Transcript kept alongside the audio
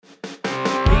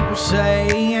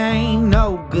say I ain't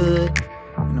no good,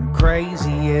 and I'm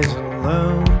crazy as a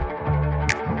loon.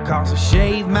 Cause I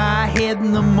shave my head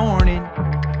in the morning,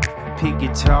 pick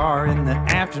guitar in the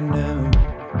afternoon.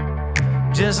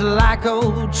 Just like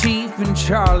old Chief and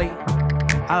Charlie,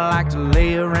 I like to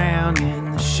lay around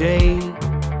in the shade.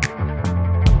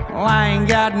 Well, I ain't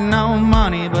got no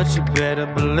money, but you better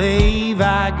believe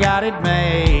I got it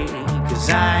made. Cause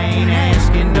I ain't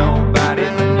asking nobody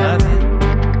for nothing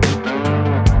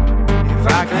if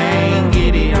I can't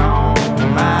get it on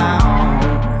my own.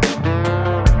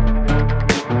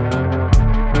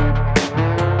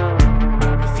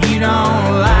 If you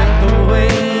don't like the way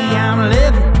I'm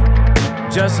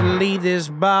living, just leave this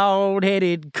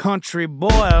bald-headed country boy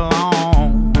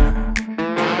alone.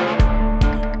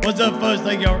 What's up, folks?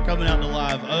 Thank y'all for coming out to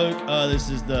Live Oak. This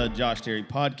is the Josh Terry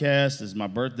podcast. This is my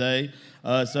birthday.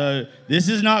 So this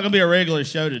is not going to be a regular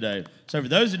show today. So for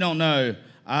those who don't know,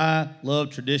 I love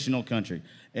traditional country.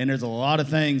 And there's a lot of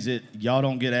things that y'all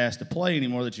don't get asked to play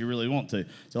anymore that you really want to.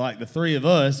 So like the three of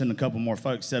us and a couple more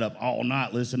folks set up all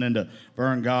night listening to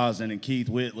Vern Gosdin and Keith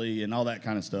Whitley and all that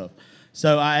kind of stuff.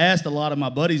 So I asked a lot of my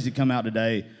buddies to come out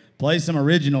today, play some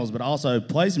originals, but also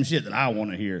play some shit that I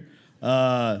want to hear.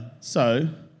 So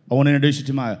I want to introduce you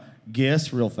to my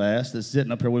guest real fast that's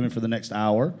sitting up here with me for the next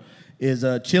hour, is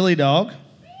Chili Dog.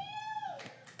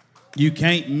 You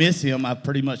can't miss him. I've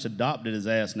pretty much adopted his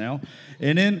ass now.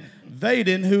 And then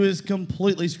Vaden, who has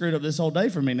completely screwed up this whole day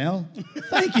for me now.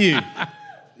 Thank you.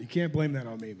 You can't blame that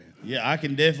on me, man. Yeah, I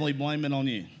can definitely blame it on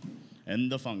you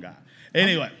and the fun guy.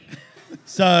 Anyway,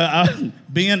 so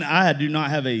Ben, I do not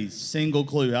have a single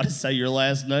clue how to say your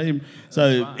last name.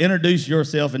 So introduce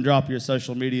yourself and drop your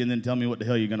social media and then tell me what the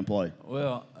hell you're going to play.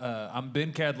 Well, I'm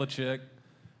Ben Kadlachek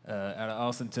out of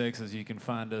Austin, Texas. You can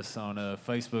find us on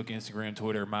Facebook, Instagram,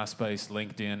 Twitter, MySpace,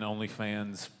 LinkedIn,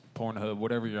 OnlyFans, Pornhub,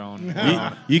 whatever you're on.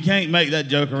 You can't make that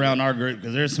joke around our group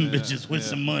because there's some bitches with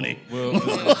some money. Well,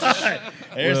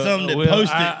 there's some that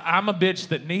post it. I'm a bitch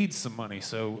that needs some money,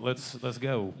 so let's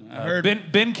go. I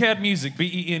heard Ben Cad Music,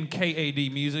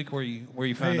 BENKAD Music, where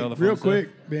you find all the fun real stuff. quick,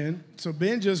 Ben. So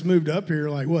Ben just moved up here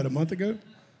like what, a month ago?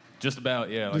 Just about,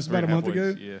 yeah. Like Just about a 3.5 month weeks,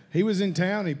 ago. Yeah. He was in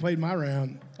town. He played my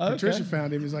round. Okay. Patricia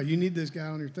found him. He's like, "You need this guy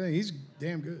on your thing. He's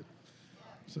damn good."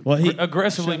 Well, he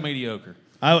Aggressively mediocre.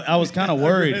 I was kind of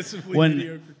worried Aggressively when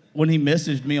mediocre. he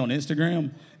messaged me on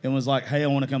Instagram and was like, "Hey, I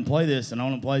want to come play this and I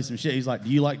want to play some shit." He's like, "Do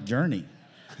you like Journey?"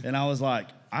 And I was like,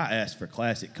 "I asked for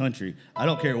classic country. I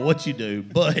don't care what you do,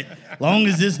 but long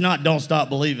as it's not Don't Stop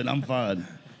Believing, I'm fine.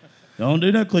 Don't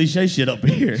do no cliche shit up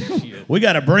here. We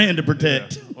got a brand to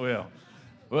protect." Yeah.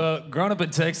 Well, growing up in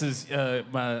Texas,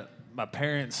 my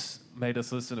parents made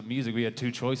us listen to music. We had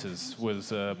two choices.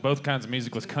 Was both kinds of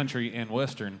music was country and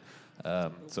Western.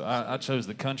 So I chose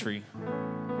the country.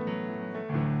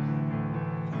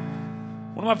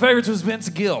 One of my favorites was Vince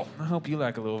Gill. I hope you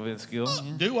like a little Vince Gill.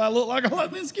 Do I look like I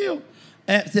like Vince Gill?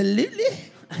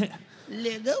 Absolutely.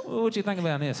 Let go. Well, what you think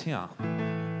about this? Yeah.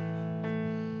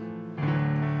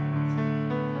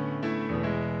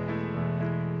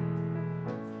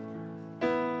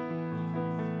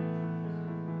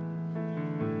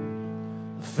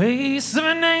 Face of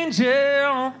an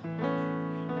angel,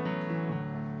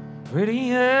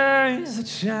 pretty eyes that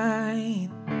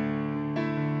shine.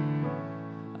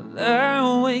 I lie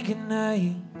awake at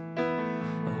night,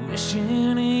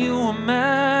 wishing you were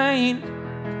mine.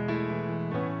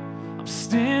 I'm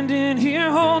standing here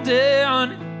holding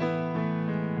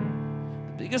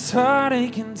the biggest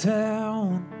heartache in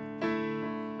town.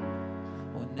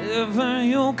 Whenever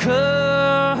you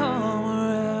come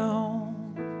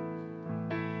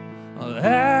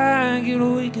I get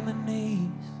weak in the knees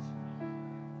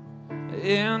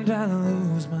and I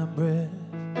lose my breath.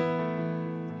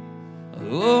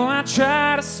 Oh, I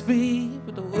try to speak,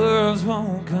 but the words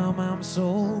won't come. I'm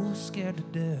so scared to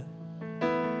death.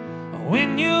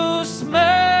 When you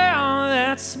smile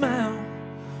that smile,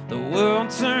 the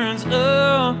world turns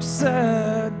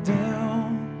upside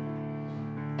down.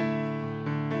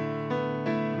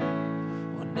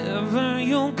 Whenever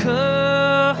you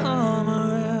come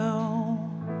around,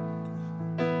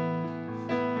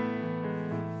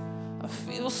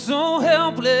 so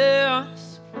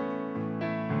helpless,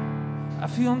 I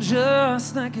feel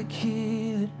just like a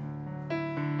kid.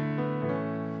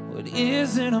 What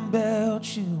is it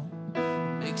about you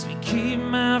that makes me keep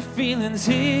my feelings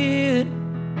hid?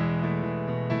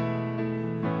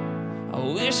 I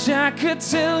wish I could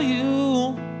tell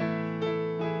you,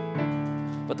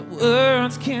 but the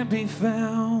words can't be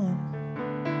found.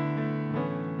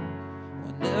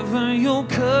 Whenever you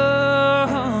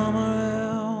come around,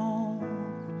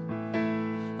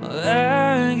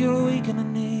 I get weak in the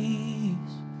knees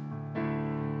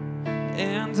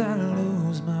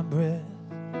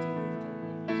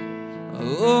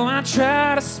I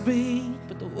try to speak,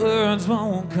 but the words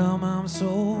won't come. I'm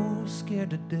so scared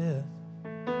to death.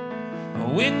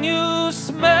 When you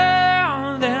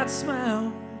smell that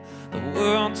smell, the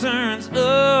world turns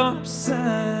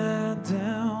upside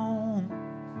down.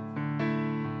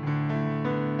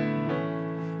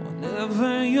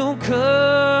 Whenever you come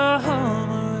around,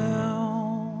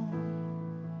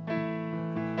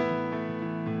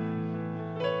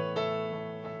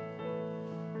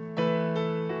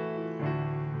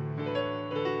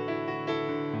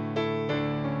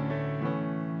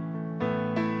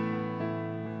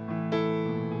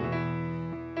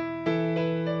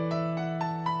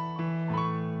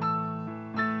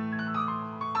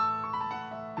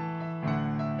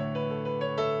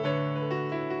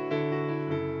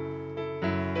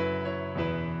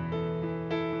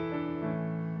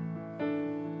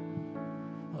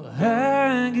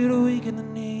 I get weak in the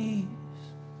knees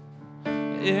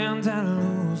and I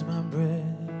lose my breath.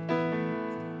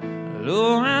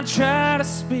 Lord, I try to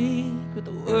speak, but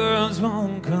the words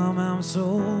won't come. I'm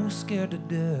so scared to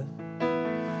death.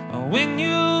 When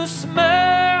you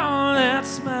smell that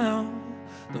smell,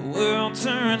 the world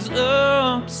turns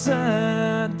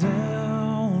upside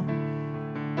down.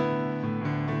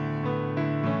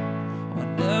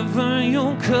 Whenever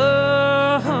you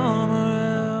come around,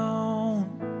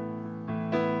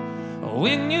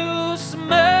 when you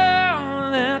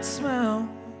smell that smell,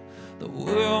 the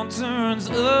world turns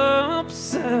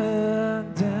upside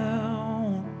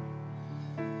down.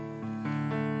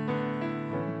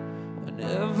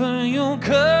 Whenever you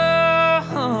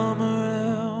come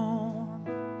around,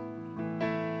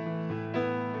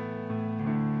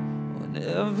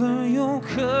 whenever you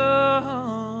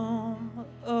come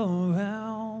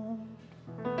around.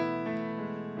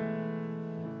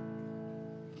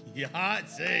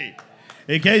 Yahtzee.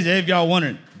 In case any of y'all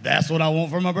wondering, that's what I want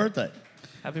for my birthday.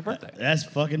 Happy birthday. That's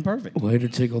fucking perfect. Way to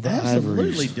tickle the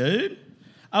Absolutely, ivories. dude.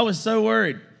 I was so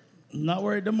worried. I'm not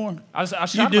worried no more. I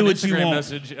shot do him an what you Instagram want.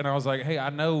 message, and I was like, hey, I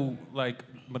know, like,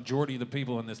 majority of the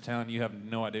people in this town, you have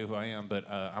no idea who I am, but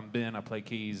I'm Ben, I play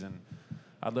keys, and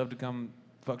I'd love to come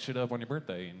fuck shit up on your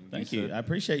birthday. And Thank you. I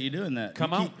appreciate you doing that.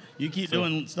 Come on. You keep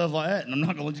doing stuff like that, and I'm not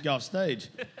going to let you get off stage.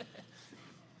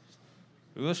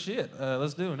 Well, shit.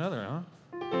 Let's do another, huh?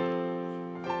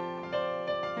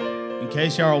 In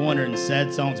case y'all are wondering,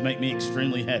 sad songs make me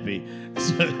extremely happy.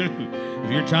 So if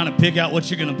you're trying to pick out what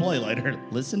you're going to play later,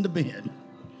 listen to Ben.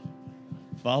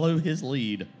 Follow his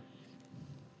lead.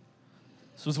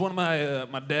 This was one of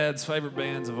my dad's favorite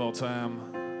bands of all time.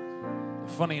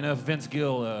 Funny enough, Vince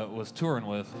Gill was touring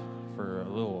with for a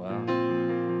little while.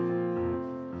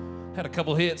 Had a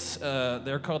couple hits.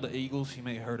 They're called the Eagles. You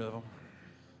may have heard of them.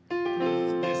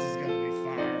 This is going to be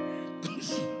fire.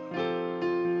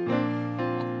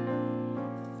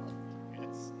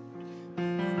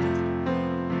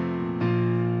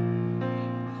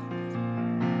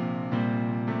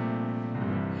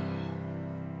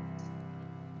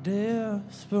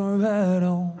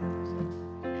 Desperado,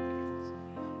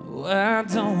 why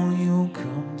don't you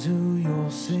come to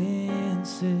your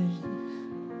senses?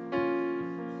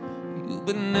 You've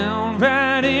been out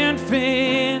riding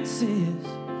fences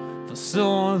for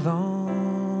so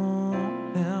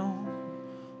long now.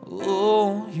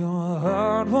 Oh, you're a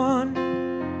hard one.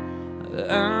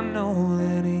 I know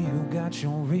that you got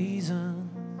your reasons.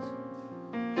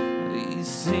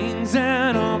 These things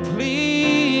that are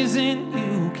pleasing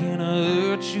you can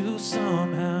hurt you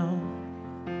somehow.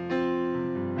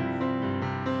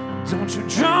 Don't you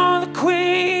draw the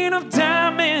queen of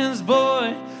diamonds,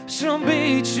 boy. She'll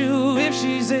beat you if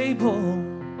she's able.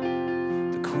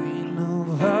 The queen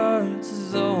of hearts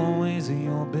is always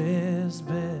your best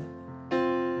bet.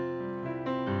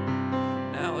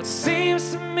 Now it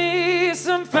seems to me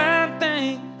some fine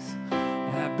things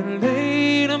have been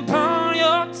laid upon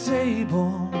your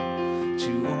table, but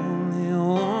you only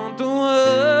want the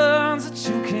ones that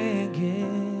you can't get.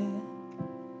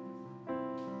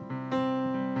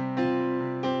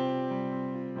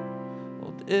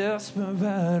 Oh,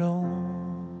 desperado,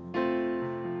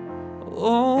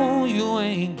 oh, you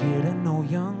ain't getting no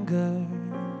younger.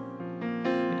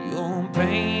 Your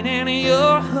pain and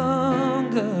your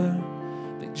hunger,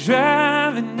 they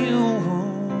driving you home.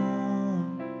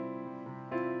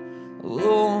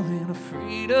 Oh, and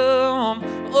freedom,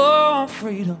 oh,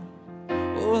 freedom.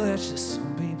 Oh, that's just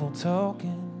some people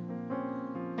talking.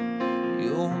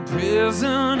 Your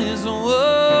prison is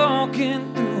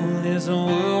walking through this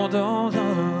world all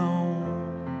alone.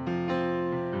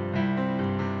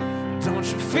 Don't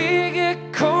you feel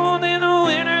it cold in the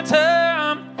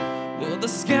wintertime? Well, the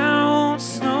sky won't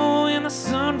snow and the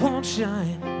sun won't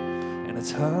shine, and it's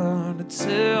It's hard to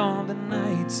tell the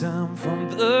nighttime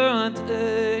from the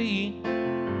day.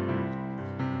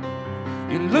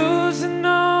 You're losing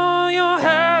all your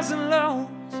highs and lows.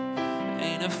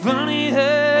 Ain't it funny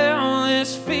how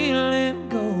this feeling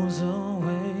goes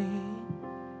away?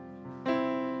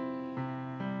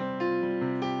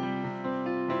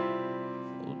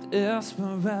 Oh,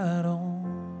 desperado,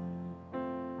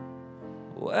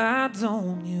 why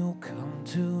don't you come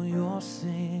to your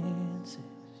senses?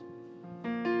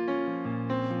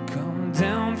 Come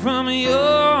down from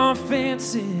your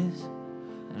fences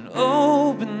and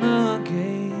open the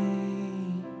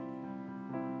gate.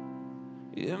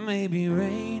 It may be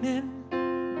raining,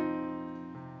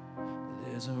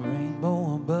 there's a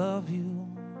rainbow above you.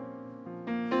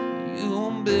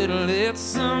 You better let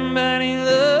somebody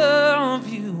love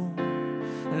you.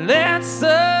 Let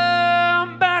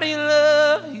somebody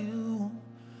love you.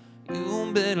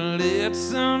 You better let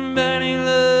somebody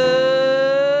love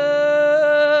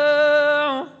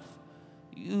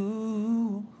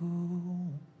you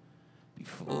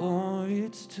before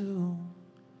it's too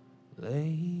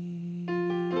late.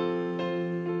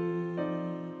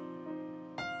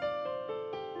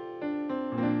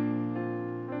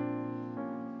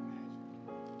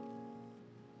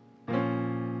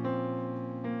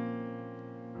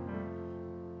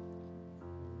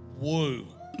 Whoa.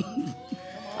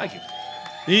 Thank you.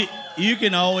 You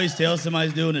can always tell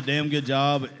somebody's doing a damn good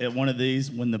job at one of these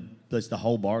when the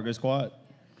whole bar goes quiet.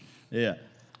 Yeah.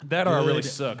 That or I really Good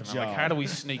suck. And I'm like, job. how do we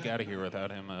sneak out of here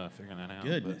without him figuring that out?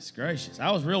 Goodness gracious.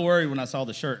 I was real worried when I saw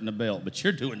the shirt and the belt, but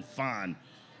you're doing fine.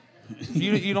 But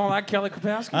you don't like Kelly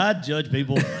Kapowski? I judge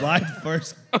people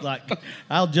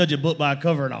I'll judge a book by a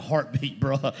cover in a heartbeat,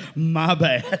 bro. My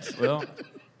bad. Well,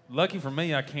 lucky for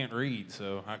me, I can't read,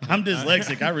 so I'm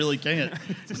dyslexic. I really can't.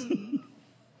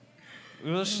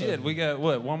 Well, shit, we got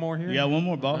what? One more here? You got one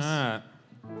more, boss? All right.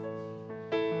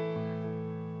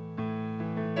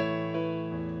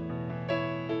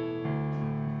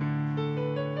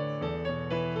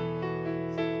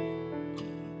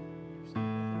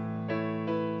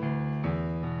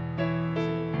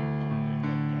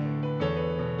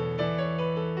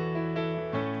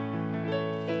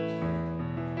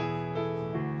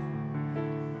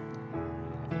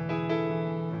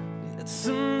 It's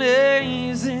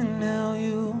amazing how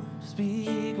you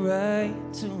speak right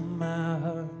to my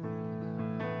heart.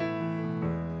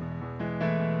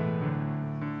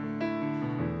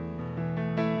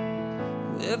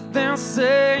 Without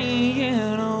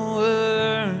saying a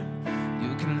word,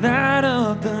 you can light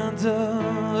up the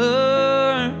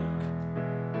dark.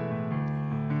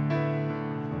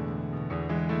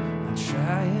 I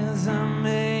try as I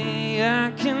may,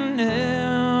 I can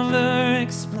never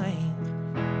explain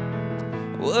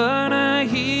what I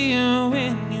hear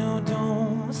when you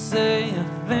don't say a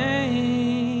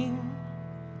thing.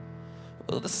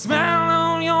 Well, the smile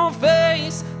on your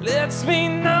face lets me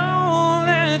know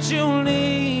that you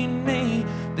need me.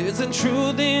 There's a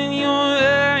truth in your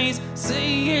eyes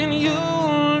saying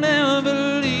you'll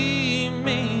never leave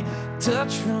me.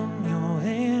 Touch from your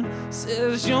hand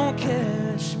says you'll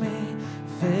catch me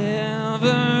if ever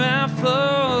I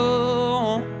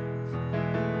fall.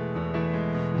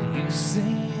 You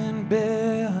saying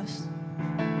best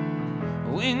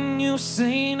when you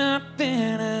say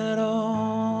nothing at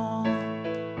all.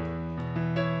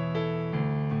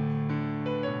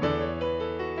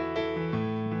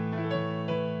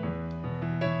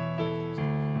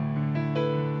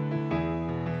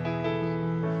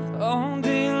 All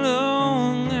day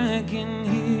long I can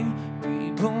hear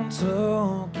people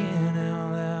talking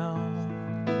out loud.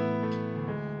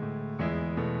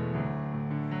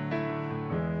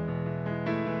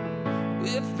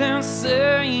 Without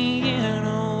saying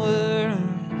a word,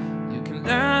 you can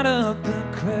light up the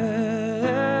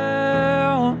crowd.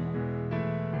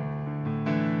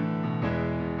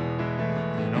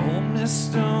 And old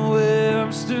Mr.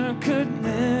 Webster could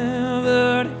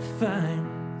never define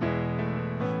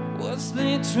what's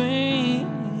between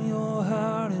your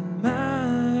heart and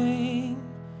mine.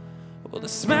 Well, the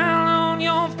smile on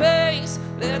your face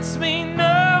lets me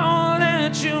know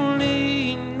that you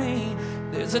need me.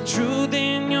 There's a truth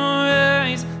in your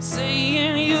eyes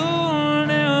saying you'll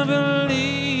never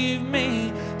leave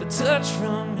me. The touch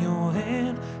from your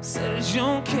hand says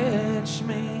you'll catch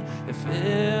me if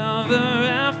ever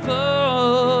I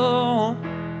fall.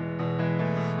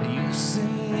 You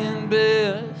saying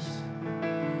best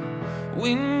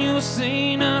when you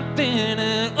say nothing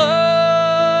at all.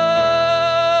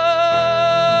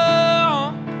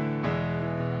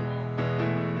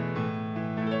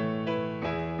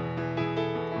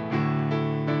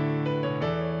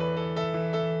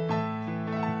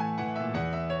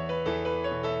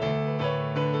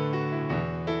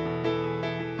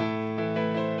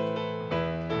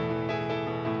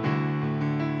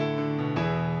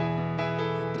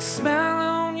 The smile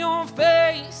on your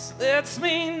face lets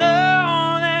me know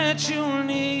that you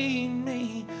need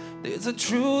me. There's a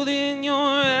truth in your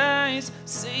eyes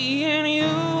saying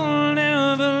you'll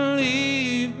never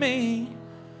leave me.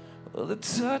 Well, the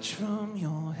touch from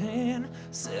your hand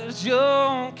says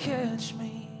you'll catch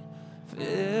me if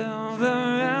ever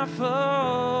I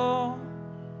fall.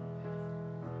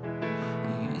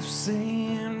 You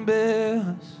saying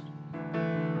best.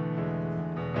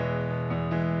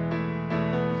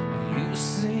 You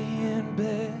saying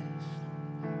best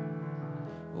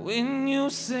when you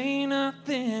say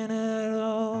nothing at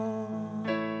all.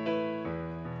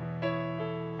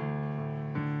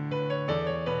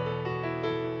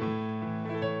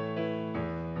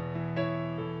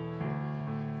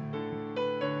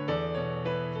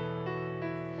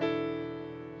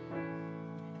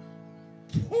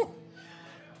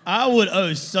 I would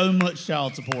owe so much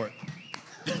child support.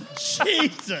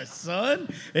 Jesus, son.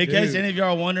 In case any of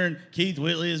y'all are wondering, Keith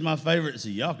Whitley is my favorite, so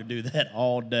y'all could do that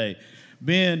all day.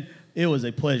 Ben, it was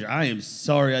a pleasure. I am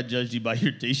sorry I judged you by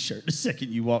your T-shirt the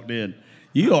second you walked in.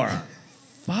 You are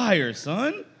fire,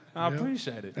 son. I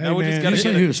appreciate it. Hey, now we just man, gotta you get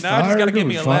said he a, was now I just fired gotta or give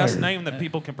me a last fired? name that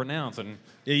people can pronounce. And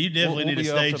Yeah, you definitely We'll need be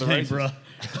a off stage to the name,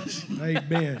 races. bro. Hey,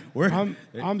 Ben,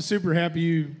 I'm super happy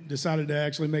you decided to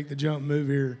actually make the jump move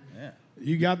here. Yeah.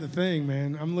 You got the thing,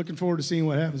 man. I'm looking forward to seeing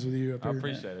what happens with you up I here.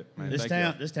 appreciate it, man. This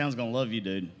Thank this town's gonna love you,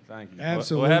 dude. you. Thank you.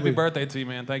 Absolutely. Well, happy birthday to you,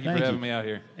 man. Thank you Thank for you. having me out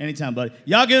here. Anytime, buddy.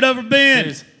 Y'all give it up for Ben.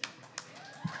 Cheers.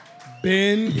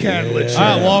 Ben Catlich. All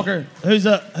right, Walker.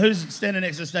 Who's standing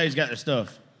next to the stage got their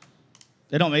stuff?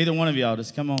 They don't, either one of y'all.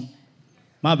 Just come on.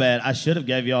 My bad. I should have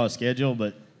gave y'all a schedule,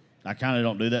 but I kind of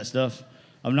don't do that stuff.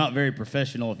 I'm not very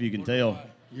professional, if you can tell.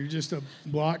 You're just a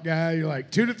block guy. You're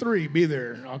like 2 to 3, be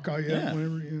there. I'll call you Yeah. up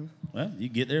whenever you. Well, you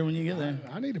get there when you get there.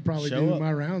 I need to probably Show do up.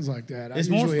 my rounds like that. It's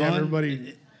I more usually fun. have everybody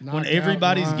When knocked out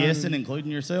everybody's line. guessing,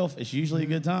 including yourself, it's usually a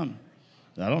good time.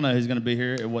 I don't know who's going to be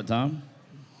here at what time.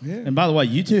 Yeah. And by the way,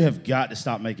 you two have got to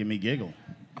stop making me giggle.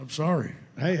 I'm sorry.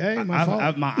 Hey, my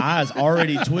fault. My eyes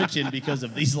already twitching because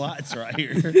of these lights right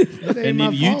here. ain't And my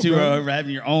then you fault, two bro. are over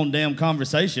having your own damn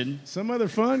conversation. Some other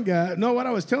fun guy. No, what I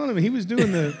was telling him, he was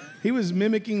doing he was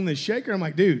mimicking the shaker. I'm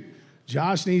like, dude,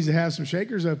 Josh needs to have some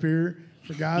shakers up here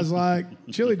for guys like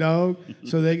Chili Dog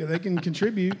so they can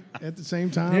contribute at the same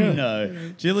time.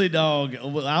 No, Chili Dog.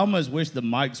 Well, I almost wish the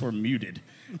mics were muted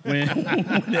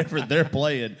whenever they're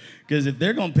playing, because if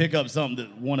they're gonna pick up something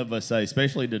that one of us say,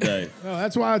 especially today, No,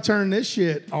 that's why I turn this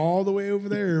shit all the way over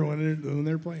there when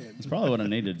they're playing. it's probably what I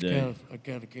need to do. I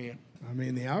kind of can't. I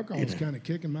mean, the alcohol's kind of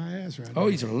kicking my ass right Oh, now.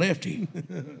 he's a lefty.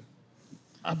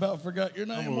 I about forgot your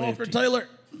name, a Walker lefty. Taylor.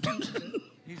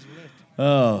 He's a lefty.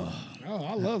 Oh,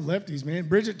 I love lefties, man.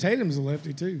 Bridget Tatum's a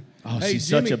lefty too. Hey, she's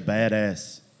Jimmy, such a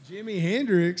badass. Jimi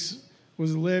Hendrix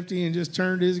was a lefty and just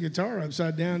turned his guitar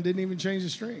upside down, didn't even change the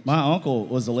strings. My uncle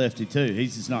was a lefty too.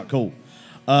 He's just not cool.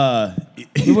 We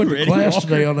went to Ready, class Walker?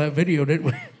 today on that video, didn't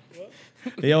we?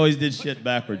 He always did shit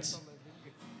backwards.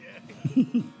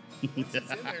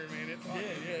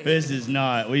 This is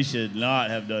not. We should not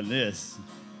have done this.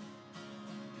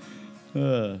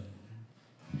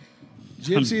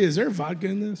 Gypsy, is there vodka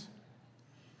in this?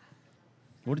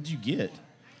 What did you get?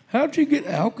 How'd you get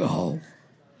alcohol?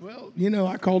 Well,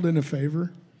 I called in a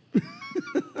favor.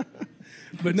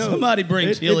 But no, Somebody bring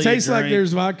it Chili a tastes like drink.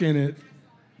 there's vodka in it.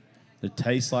 It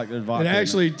tastes like there's vodka. It in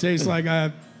actually tastes like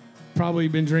I've probably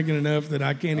been drinking enough that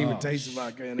I can't even taste the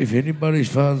vodka in it. If anybody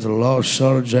finds a lost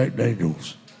shot of Jack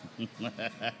Daniels,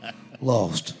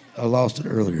 lost. I lost it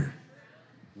earlier.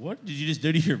 What did you just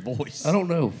do to your voice? I don't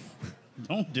know.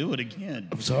 Don't do it again.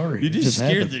 I'm sorry. You It just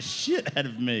scared happened. the shit out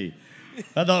of me.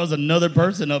 I thought it was another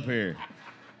person up here.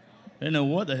 Didn't know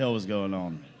what the hell was going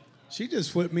on. She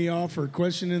just flipped me off for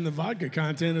questioning the vodka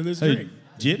content of this Hey, drink.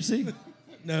 Gypsy?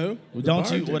 No. Well, the don't you?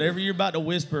 bartender. Whatever you're about to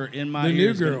whisper in my The ear new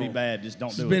is going to girl. be bad. Just don't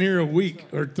She's do been it. here a week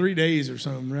or 3 days or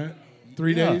something, right?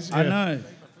 3 days? I know.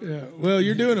 Yeah. Well,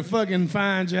 you're doing a fucking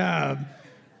fine job.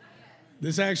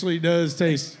 This actually does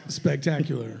taste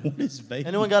spectacular. What is baby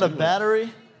Anyone got a doing?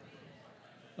 battery?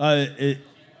 It,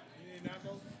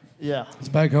 Yeah. It's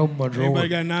back home in my drawer. Anybody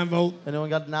got a 9-volt? Anyone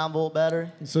got a 9-volt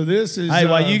battery? So this is. hey,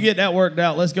 while you get that worked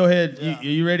out, let's go ahead.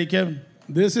 You ready, Kevin?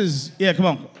 This is. Yeah, come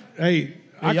on. Hey,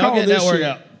 I y'all call get this that worked shit.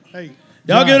 out. Hey,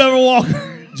 Y'all Josh, give it over to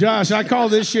Walker. Josh, I call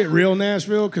this shit real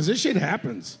Nashville because this shit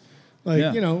happens. Like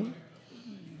Yeah.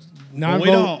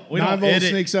 9-volt, we don't 9-volt edit.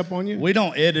 sneaks up on you. We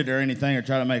don't edit or anything or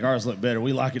try to make ours look better.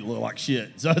 We like it to look like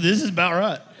shit. So this is about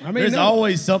right. I mean, there's no.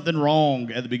 always something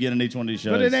wrong at the beginning of each one of these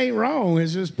shows. But it ain't wrong.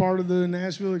 It's just part of the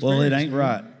Nashville experience. Well, it ain't man.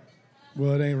 right.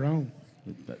 Well, it ain't wrong.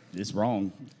 But it's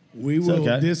wrong. We It's will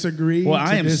okay. disagree. Well,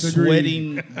 I to am disagree.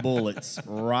 sweating bullets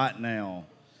right now.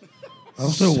 I'm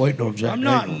still waiting on Jack I'm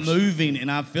not Daniels. moving,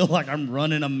 and I feel like I'm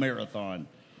running a marathon.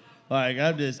 Like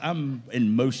I'm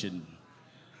in motion.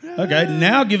 Okay,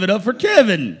 now give it up for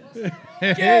Kevin.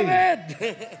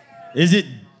 Kevin! Is it?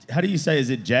 How do you say? Is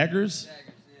it Jaggers?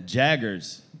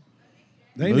 Jaggers.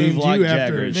 They Move named like you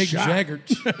after a Jaggers. Mick shot.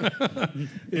 Jagger.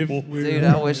 If we're- Dude,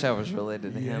 I wish I was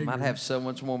related to him. I'd have so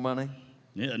much more money.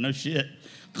 Yeah, no shit.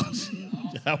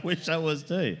 I wish I was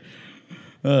too.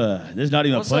 There's not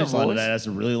even What's a up, punchline to boys? that. That's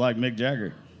really like Mick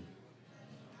Jagger.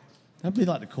 That'd be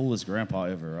like the coolest grandpa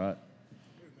ever, right?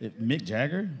 Mick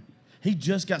Jagger? He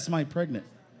just got somebody pregnant.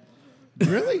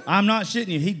 Really? I'm not shitting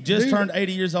you. He just Dude, turned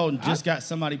 80 years old and just got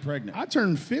somebody pregnant. I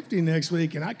turned 50 next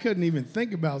week, and I couldn't even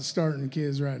think about starting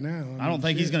kids right now. I don't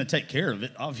think he's going to take care of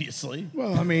it, obviously.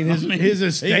 Well, I mean, his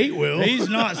estate will. He's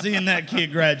not seeing that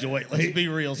kid graduate. Let's be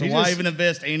real. So he why just- even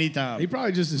invest any time? He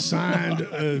probably just assigned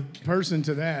a person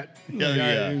to that.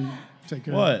 Yeah. who Take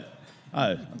care of it. What? Oh,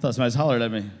 I thought somebody's hollered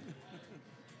at me.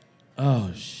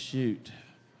 Oh, shoot.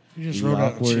 You just wrote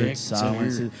out a check. and said,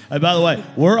 Silence. "Here." Hey, by the way,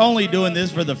 we're only doing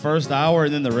this for the first hour,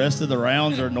 and then the rest of the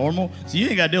rounds are normal. So you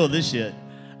ain't got to deal with this shit.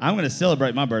 I'm going to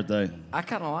celebrate my birthday. I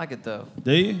kind of like it though.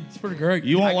 Do you? It's pretty great.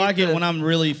 You won't I like get it the- when I'm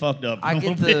really fucked up. I a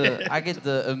get little bit. the I get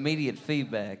the immediate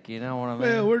feedback. You know what I mean?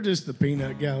 Well, we're just the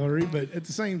peanut gallery, but at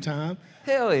the same time,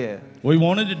 Hell yeah. We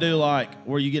wanted to do like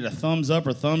where you get a thumbs up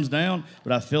or thumbs down,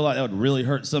 but I feel like that would really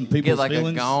hurt some people's Get like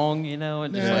feelings. a gong, you know,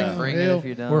 and just Yeah, like ring it hell, if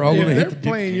you're done. we're all if gonna they're hit the dip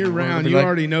playing kick. year We're gonna round, be you like-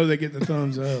 already know they get the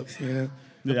thumbs up. You know,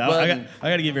 Yeah, button. I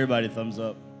got to give everybody a thumbs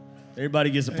up.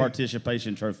 Everybody gets a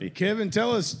participation trophy. Kevin,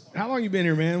 tell us how long you been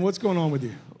here, man. What's going on with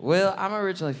you? Well, I'm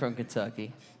originally from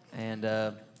Kentucky, and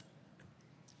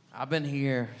I've been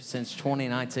here since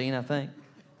 2019, I think.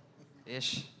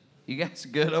 Ish. You guys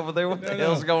good over there? What the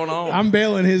hell's going on? I'm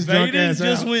bailing his drunk Vaden ass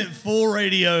just out. went full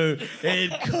radio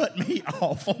and cut me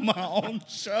off on my own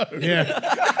show. Yeah.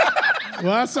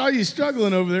 Well, I saw you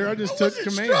struggling over there. I just took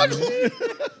command.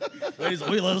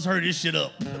 Wait, let's hurry this shit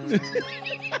up.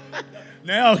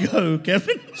 Now go,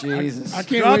 Kevin. Jesus. I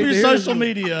can't Drop wait your to hear social this.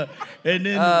 media and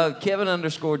then.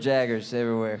 Kevin_Jaggers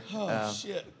everywhere.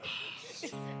 Shit.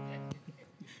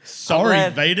 Sorry,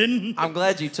 glad- Vaden. I'm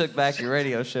glad you took back your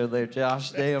radio show there,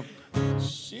 Josh. Damn.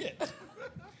 Shit.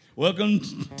 Welcome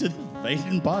to the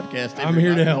Vaden podcast. I'm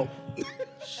here to everybody. help.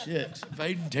 Shit.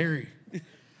 Vaden Terry.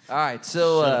 All right,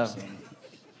 so Shut up, son.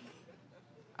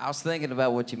 I was thinking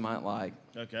about what you might like.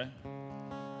 Okay.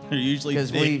 They're usually Because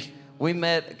thick. we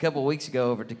met a couple weeks ago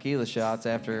over tequila shots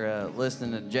after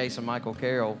listening to Jason Michael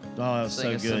Carroll. Oh, that was so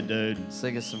sing us good, some- dude.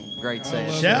 Sing us some great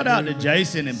sets. Shout out to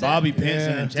Jason and Bobby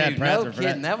Pinson and Chad Dude, no Prather for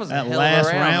kidding, that was a hell of a last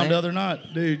round, round the man. other night.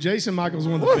 Dude, Jason Michael's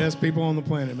one of the best people on the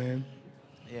planet, man.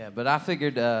 Yeah, but I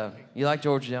figured you like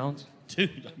George Jones?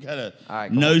 Dude, I got a All right,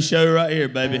 come no show right here,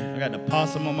 baby. I got the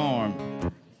possum on my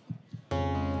arm.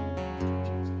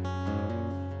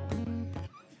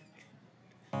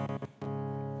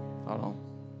 Hold on.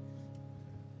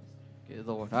 Good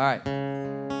Lord. All right.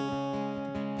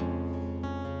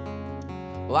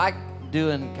 Well, I like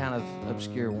doing kind of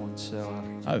obscure ones, so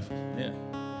Oh, yeah.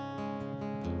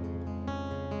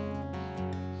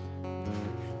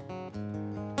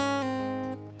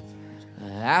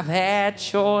 I've had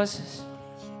choices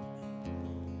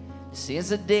since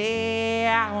the day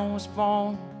I was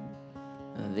born.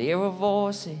 There were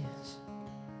voices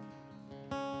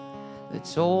that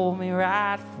told me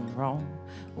right from wrong.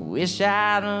 Wish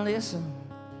I'd listened,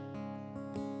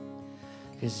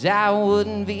 'cause I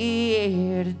wouldn't be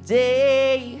here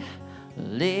today,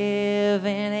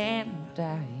 living and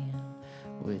dying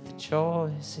with the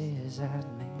choices I'd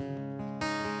made.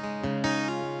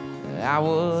 I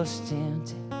was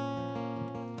tempted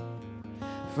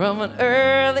from an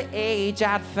early age.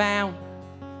 I'd found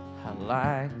I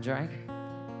liked drinking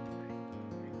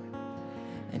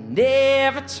and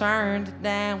never turned it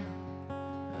down.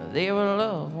 They were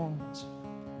loved ones,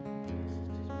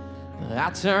 I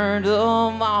turned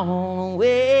them all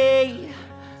away,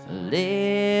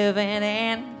 living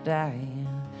and dying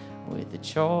with the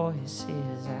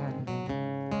choices I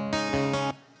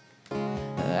made.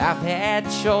 I've had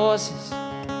choices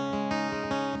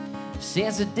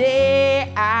since the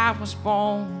day I was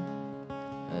born.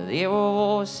 There were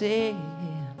voices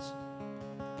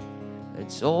that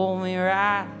told me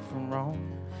right from wrong.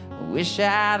 I wish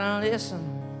I'd listened,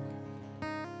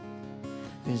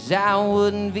 'cause I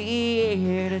wouldn't be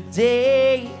here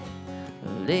today,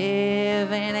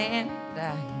 living and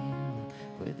dying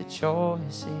with the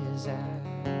choices I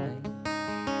made.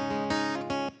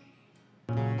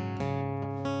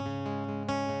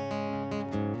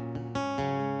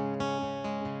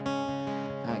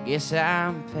 I guess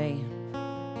I'm paying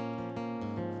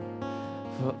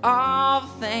for all the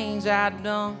things I'd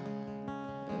done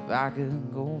if I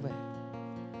could go back.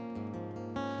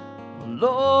 Well,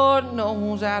 Lord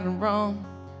knows I'd run,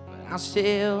 but I'm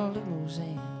still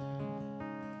losing.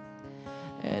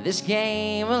 And this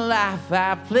game of life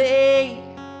I play,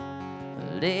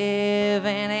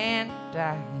 living and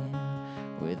dying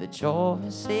with the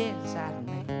choices I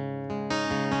make.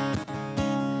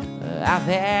 I've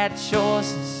had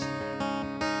choices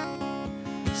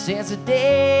since the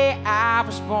day I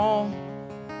was born.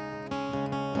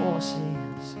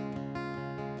 Voices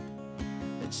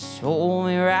that told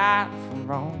me right from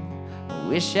wrong. I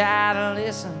wish I'd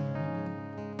listened,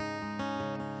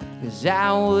 'cause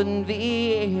I wouldn't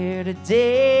be here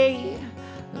today,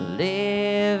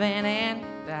 living and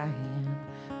dying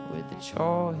with the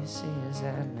choices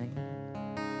I made.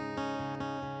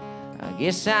 I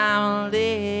guess I'm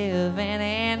living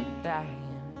and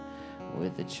dying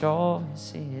with the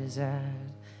choices I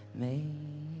made.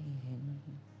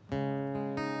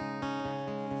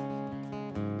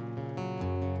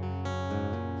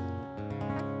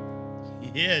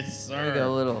 Yes, There you sir.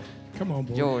 go, little Come on,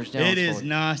 boy. George Jones. It is for you.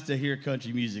 nice to hear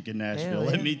country music in Nashville. Hell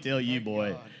Let yeah. me tell you,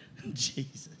 boy.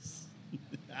 Jesus.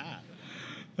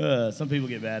 Some people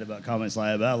get mad about comments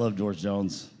like that, but I love George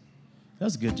Jones. That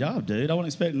was a good job, dude. I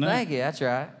wasn't expecting that. Thank you, that's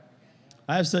right.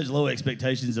 I have such low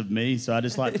expectations of me, so I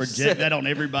just like project that on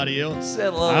everybody else.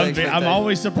 Set low I'm expectations.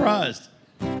 always surprised.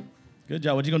 Good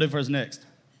job. What you gonna do for us next?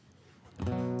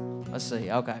 Let's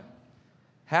see, okay.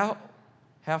 How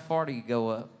far do you go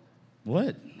up?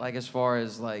 What? Like as far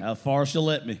as like, How far she'll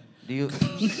let me? do you?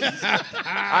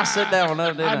 I set that one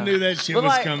up, didn't I? I knew that shit But was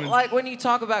like, coming. Like when you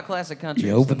talk about classic country, You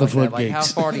and open stuff the like that, like how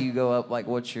floodgates. far do you go up? Like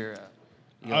what's your,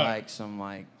 you like some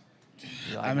like,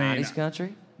 you like I mean, 90s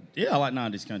country? Yeah, I like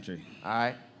 90s country. All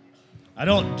right. I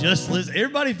don't just listen.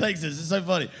 Everybody thinks this. It's so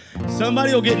funny.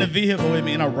 Somebody will get in a vehicle with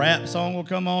me and a rap song will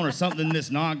come on or something that's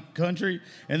non-country,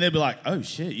 and they'll be like, "Oh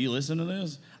shit, you listen to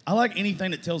this?" I like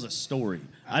anything that tells a story.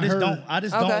 I just Okay.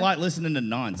 don't like listening to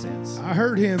nonsense. I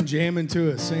heard him jamming to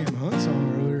a Sam Hunt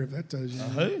song earlier, if that tells you.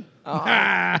 Who?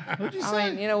 What'd you I say?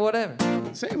 mean, you know, whatever.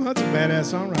 Sam Hunt's a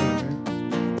badass songwriter,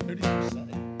 man. Who did you say?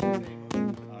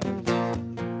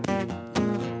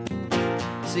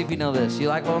 See if you know this. You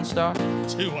like Lone Star?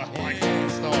 Do I like Lone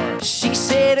Star? She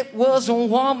said it was a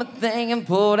woman thing and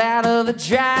pulled out of the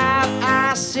drive.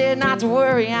 I said not to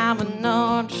worry, I'm an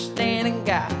understanding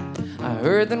guy. I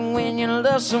heard that when you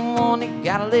love someone, you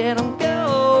gotta let them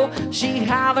go. She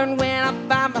hollered, when I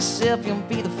find myself, you'll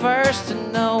be the first to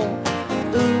know.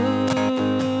 Ooh,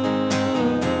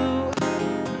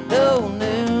 no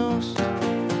news.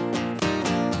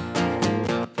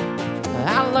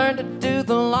 I learned to do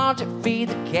the laundry, feed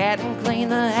the cat, and clean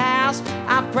the house.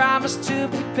 I promised to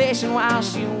be patient while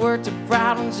she worked her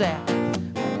problems out.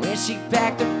 When she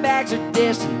packed her bags, her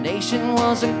destination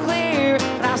wasn't clear,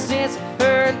 but I sensed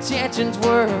her intentions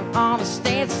were honest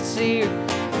and sincere.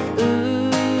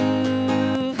 Ooh,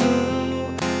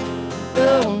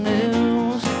 no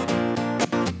news.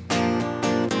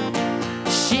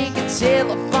 She could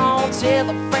telephone, tell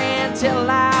a friend, tell a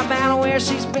lie about where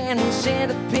she's been, and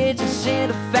send a picture,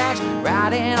 send a fax,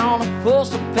 write it on a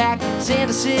postal pack, send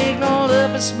a signal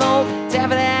up in smoke,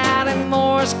 tap it out in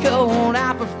Morse code.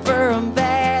 I prefer a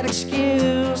bad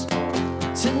excuse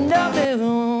to no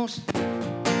news.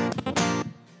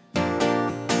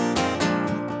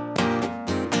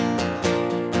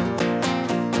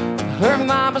 Her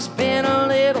mama's been a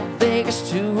little Vegas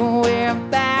to her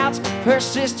whereabouts. Her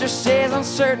sister says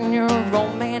uncertain your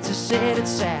romance has set it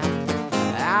south.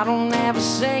 I don't have a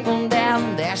single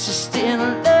doubt that she's still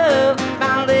in love.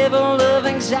 My level of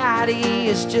anxiety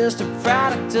is just a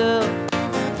product of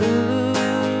ooh,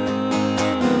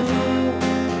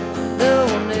 no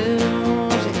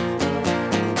news.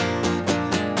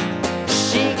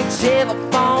 She can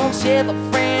telephone, tell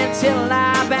a friend, tell a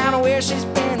lie about where she's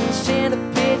been, send a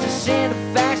picture, send a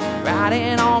fax, write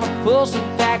it on a postal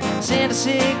pack, send a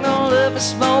signal up in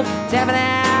smoke, tap it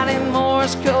out in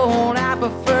Morse code. I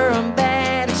prefer a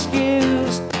bad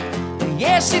excuse.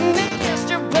 Yes, she missed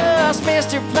her bus,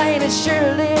 missed her plane, and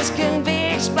sure this can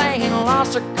be explained.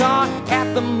 Lost her car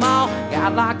at the mall,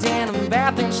 got locked in a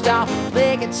bathroom stall,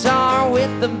 play guitar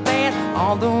with the band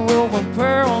on the road when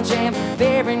Pearl Jam,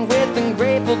 buried with the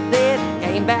Grateful Dead,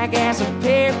 came back as a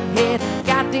parrot,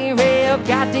 got derailed,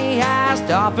 got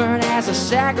de-iced, offered as a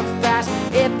sacrifice.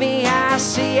 FBI,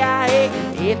 CIA,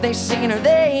 if they seen her,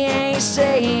 they ain't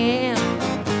saying.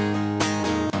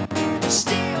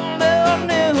 Still no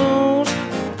news.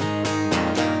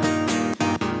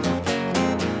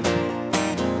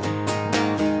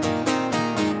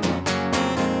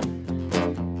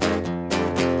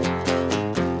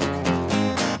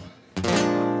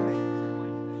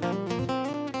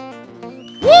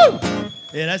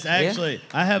 Yeah, that's actually.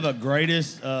 I have a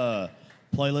greatest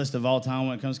playlist of all time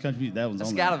when it comes to country music. That one's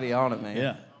That's on got to there. be on it, man.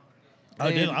 Yeah. Oh,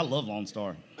 Dude. dude, I love Lone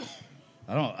Star.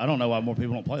 I don't know why more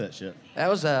people don't play that shit. That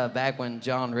was back when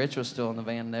John Rich was still in the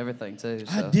band and everything too.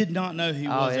 So. I did not know he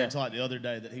was there yeah. until like the other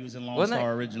day that he was in Lone Wasn't Star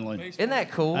that- originally. Isn't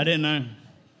that cool? I didn't know.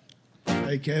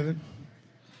 Hey, Kevin,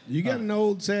 you got an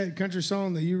old sad country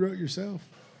song that you wrote yourself?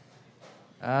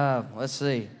 Let's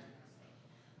see.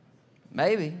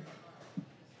 Maybe.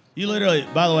 You literally,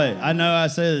 by the way, I know I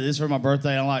said this for my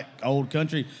birthday. I like old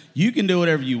country. You can do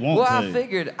whatever you want Well, to.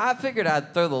 I figured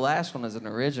I'd throw the last one as an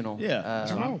original. Yeah.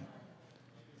 Come on.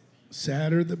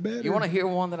 Sadder the better. You want to hear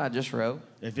one that I just wrote?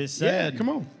 If it's Yeah, sad, come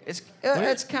on.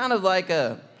 It's kind of like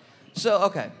a. So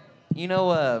okay, you know,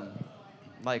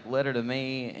 like Letter to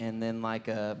Me, and then like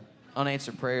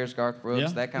Unanswered Prayers, Garth Brooks, Yeah.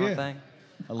 that kind Yeah. of thing.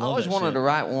 I I love always that wanted shit. to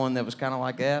write one that was kind of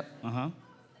like that. Uh-huh.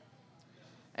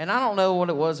 And I don't know what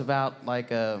it was about, like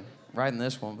writing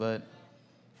this one, but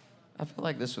I feel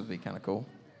like this would be kind of cool.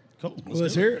 Cool. Well,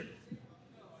 let's hear it.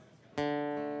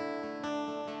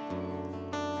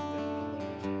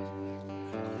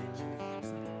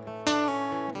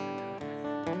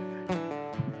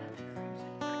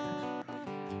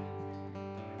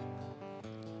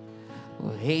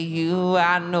 Well, hey, you,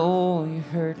 I know you're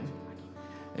hurting.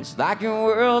 It's like your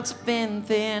world's been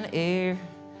thin air.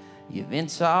 You've been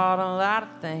taught a lot of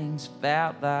things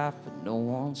about life, but no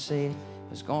one said it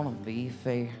was gonna be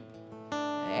fair.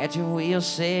 Had your wheels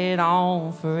set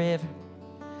on forever,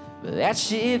 but that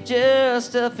ship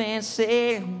just up and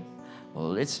sailed.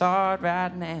 Well, it's hard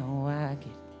right now, I get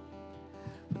it.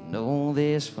 But know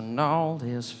this, when all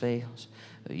else fails,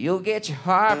 you'll get your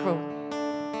heart broken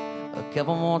a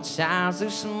couple more times,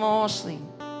 lose some more sleep,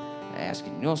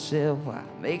 asking yourself why,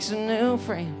 make some new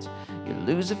friends. You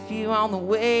lose a few on the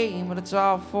way, but it's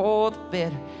all for the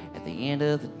better at the end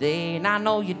of the day. And I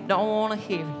know you don't want to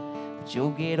hear it, but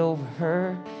you'll get over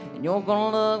her, and you're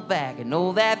gonna look back and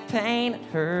know that pain at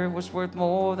her was worth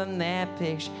more than that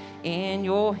picture in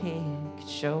your head could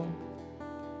show.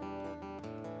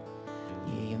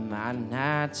 Yeah, you might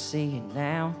not see it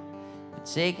now, but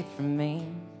take it from me,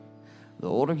 the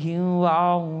older you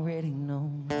already knows.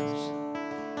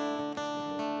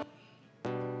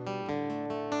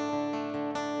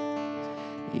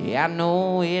 Yeah, I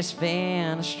know it's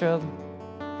been a struggle.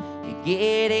 You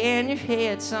get in your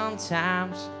head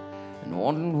sometimes and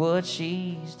wondering what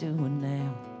she's doing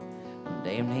now.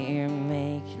 Damn near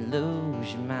make you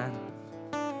lose your mind.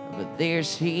 But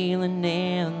there's healing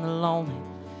in the lonely.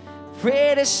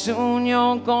 Pretty soon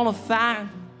you're gonna find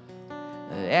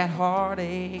that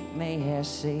heartache may have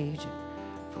saved you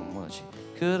from what you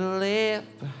could have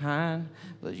left behind.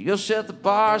 But you'll shut the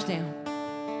bars down,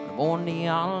 more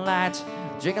neon lights,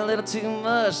 drink a little too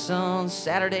much on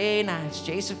Saturday nights,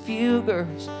 chase a few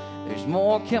girls. There's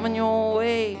more coming your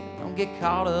way. Don't get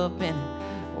caught up in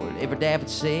it, whatever Dad would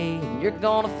say. And you're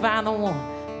gonna find the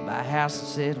one, buy a house and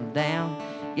settle down.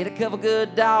 Get a couple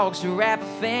good dogs to wrap a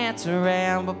fence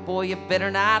around. But boy, you better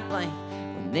not blink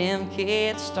when them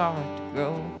kids start to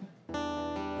grow.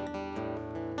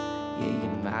 Yeah, you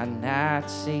might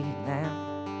not see it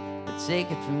now, but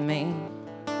take it from me,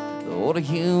 the older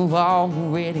you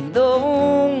already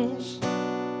knows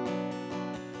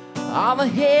all the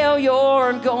hell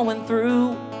you're going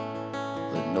through.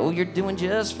 But know you're doing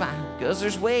just fine, 'cause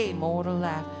there's way more to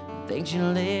life than things you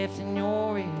left in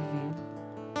your rear view.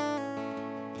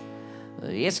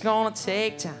 It's gonna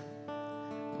take time,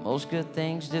 most good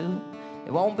things do.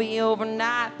 It won't be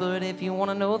overnight, but if you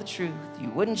wanna know the truth, you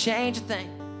wouldn't change a thing.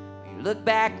 You look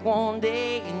back one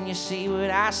day and you see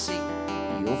what I see,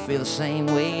 you'll feel the same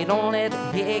way. Don't let the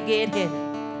head get heavy,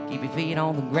 keep your feet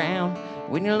on the ground.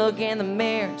 When you look in the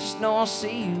mirror, just know I'll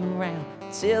see you around.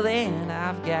 Till then,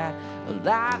 I've got a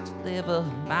life to live of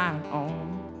my own.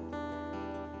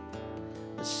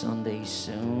 But someday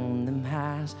soon, them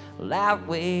highs will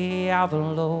outweigh all the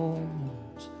lows.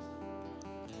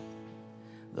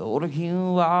 The older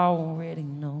you already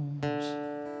knows.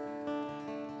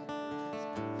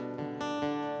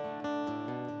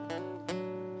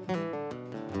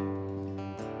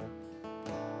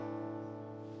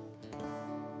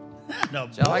 No,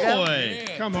 y'all like that?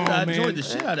 boy. Come on, I man. enjoyed the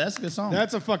shit out of that. That's a good song.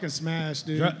 That's a fucking smash,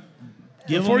 dude. Dri-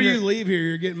 Give Before them you your- leave here,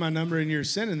 you're getting my number and you're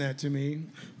sending that to me.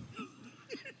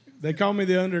 They call me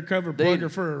the undercover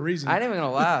plugger for a reason. I ain't even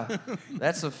gonna lie.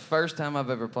 That's the first time I've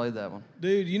ever played that one.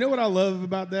 Dude, you know what I love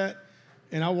about that?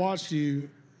 And I watched you.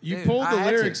 You Dude, pulled I the had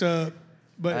to. lyrics up,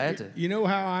 I had but to. you know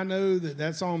how I know that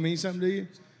that song means something to you?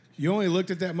 You only looked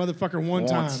at that motherfucker one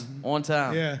Once. time. One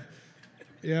time. Yeah.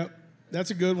 Yep. That's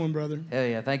a good one, brother. Hell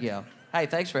yeah, thank y'all. Hey,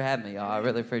 thanks for having me, y'all. I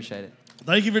really appreciate it.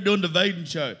 Thank you for doing the Vaden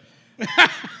show.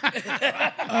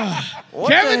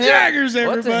 What Kevin the hell- Jaggers, What the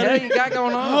everybody. hell you got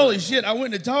going on? Holy shit! I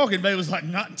went to talk and Babe was like,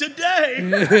 "Not today."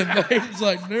 It's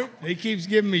like, nope. He keeps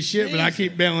giving me shit, but I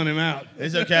keep bailing him out.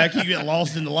 It's okay. I keep getting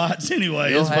lost in the lights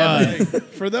anyway. You'll It's have fine.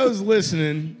 For those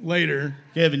listening later,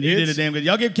 Kevin, you did a It's- damn good.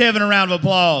 Y'all give Kevin a round of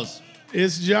applause.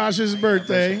 it's Josh's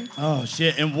birthday. Oh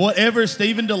shit! And whatever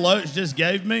Stephen Deloach just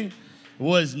gave me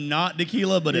was not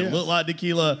tequila, but Yeah. it looked like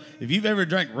tequila. If you've ever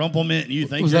drank Rumplemint and you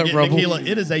think Was you're that getting Rumple? tequila,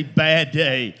 it is a bad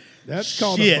day. That's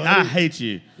called a shit. buddy. I hate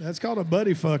you. That's called a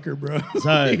buddy fucker, bro.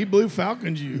 So- He blue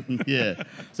falconed you. Yeah.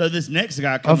 So this next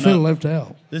guy I coming feel up. left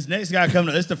out. This next guy coming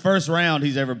up. It's the first round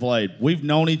he's ever played. We've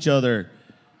known each other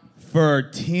for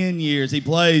 10 years. He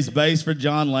plays bass for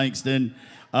John Langston.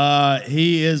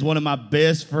 He is one of my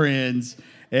best friends.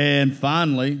 And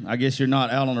finally, I guess you're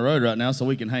not out on the road right now, so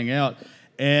we can hang out.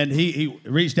 And he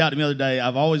reached out to me the other day.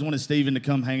 I've always wanted Steven to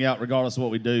come hang out regardless of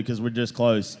what we do because we're just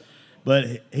close. But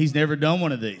he's never done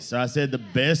one of these. So I said the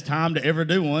best time to ever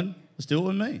do one, let's do it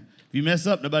with me. If you mess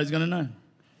up, nobody's going to know.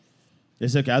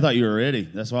 It's okay. I thought you were ready.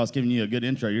 That's why I was giving you a good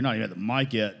intro. You're not even at the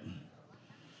mic yet.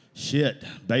 Shit.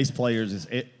 Bass players is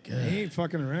it. He ain't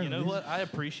fucking around. You know what? I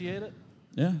appreciate it.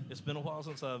 Yeah. It's been a while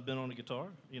since I've been on a guitar,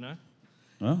 you know?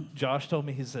 Well, Josh told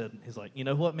me, he's like, you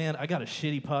know what, man? I got a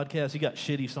shitty podcast. You got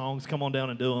shitty songs. Come on down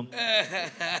and do them.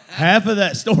 half of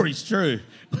that story's true.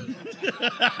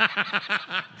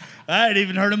 I ain't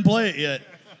even heard him play it yet.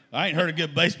 I ain't heard a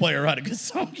good bass player write a good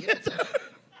song yet.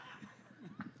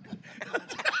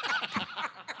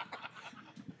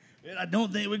 And I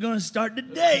don't think we're going to start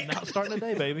today. Not starting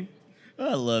today, baby.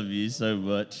 I love you so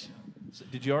much. So,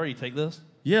 did you already take this?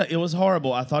 Yeah, it was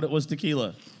horrible. I thought it was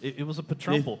tequila. It was a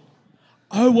Patrumple.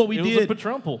 Oh, what we It did. was a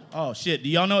Patrumple. Oh shit! Do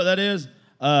y'all know what that is?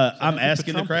 I'm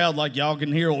asking the Patrumple. crowd like y'all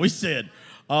can hear what we said.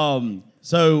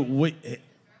 So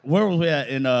where was we at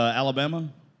in Alabama?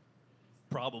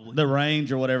 Probably. The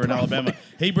range or whatever in Alabama.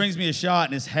 He brings me a shot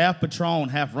and it's half Patron,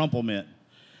 half Rumplemint.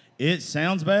 It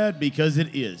sounds bad because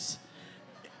it is.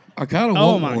 I kind of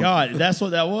Oh want my one. God, that's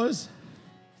what that was.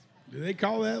 Do they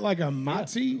call that like a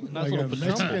Nazi? Nice Like a little Patron.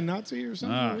 Mexican Nazi or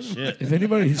something? Ah shit! If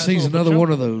anybody sees little another Patron.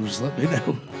 one of those, let me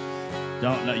know.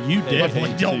 Don't know. You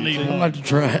definitely hey, don't need hey, I'd one. like to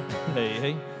try it.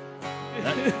 Hey,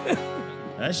 hey.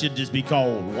 That should just be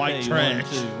called white Hey, trash.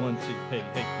 1, 2, 1, 2.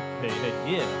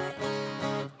 Hey.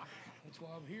 Yeah.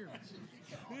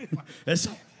 That's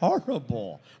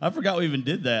horrible. I forgot we even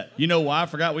did that. You know why I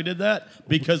forgot we did that?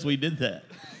 Because we did that.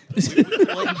 Late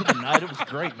into the night. It was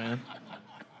great, man.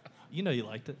 You know you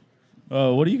liked it.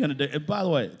 What are you gonna do? And by the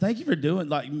way, thank you for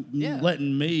doing Yeah.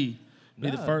 letting me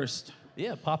be the No. first.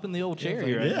 Yeah, popping the old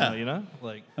cherry right Yeah. now, you know?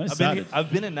 Like I'm I've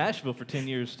excited. been in Nashville for 10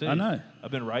 years too. I know.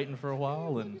 I've been writing for a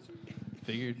while and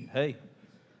figured, hey,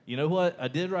 you know what? I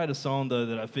did write a song though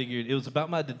that I figured it was about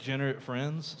my degenerate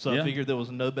friends. So Yeah. I figured there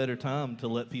was no better time to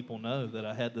let people know that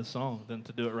I had this song than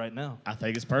to do it right now. I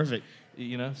think it's perfect.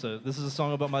 You know, so this is a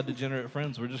song about my degenerate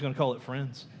friends. We're just gonna call it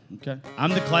Friends. Okay.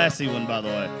 I'm the classy one, by the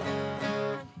way.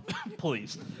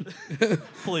 Please.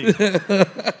 Please.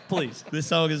 Please. This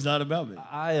song is not about me.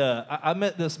 I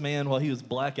met this man while he was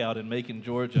blackout in Macon,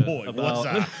 Georgia, Boy, about was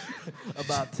I.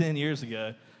 about 10 years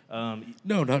ago.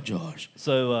 No, not Josh.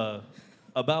 So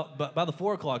by the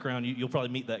 4 o'clock round, you'll probably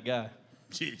meet that guy.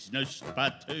 Jeez, no,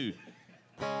 by two.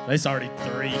 That's already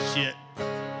three. Shit.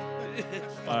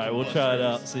 All right, we'll try it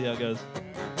out, see how it goes.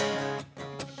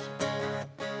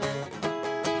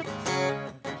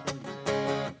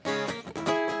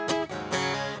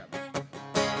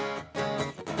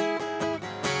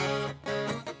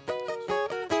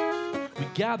 We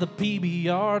got the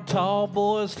PBR, tall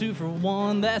boys, 2 for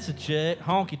 1, that's a check.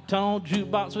 Honky tonk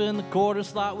jukebox in the quarter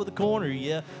slot with a corner,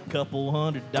 yeah. Couple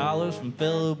 $100 from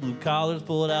fellow blue collars,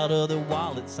 pulled out of their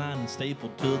wallet, signed and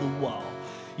stapled to the wall.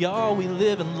 Y'all, we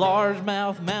live in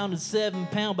largemouth, mounted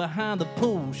 7-pound behind the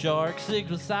pool shark, six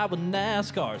beside with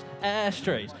NASCARs,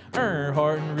 ashtrays,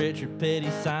 Earnhardt and Richard Petty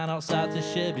sign outside the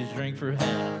Chevy's drink for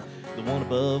half. The one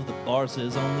above the bar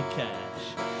says only cash.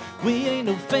 We ain't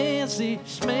no fancy,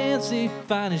 schmancy,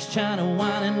 finest China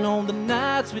whining on the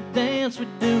nights we dance, we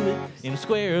do it in a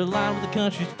square line with the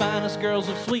country's finest girls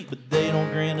look sweet, but they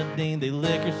don't grenadine, they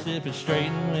liquor sip it straight,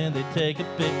 and when they take a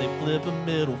pic, they flip a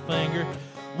middle finger.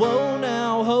 Whoa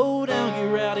now, hold down,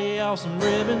 get rowdy off some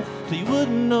ribbon, so you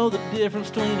wouldn't know the difference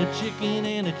between a chicken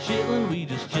and a chitlin'. We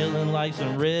just chillin' like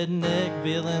some redneck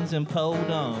villains in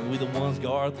Podunk. We the ones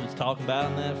Garth was talking about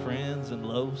in that Friends and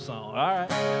Low song. All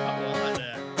right. I like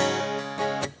that.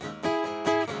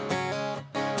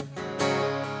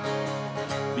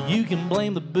 You can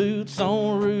blame the boots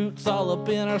on roots all up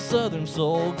in our southern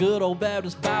soul. Good old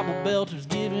Baptist Bible belters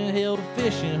giving hell to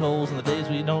fishing holes. And the days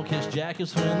we don't kiss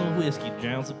jackets when the whiskey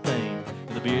drowns the pain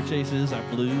and the beer chases our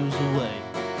blues away.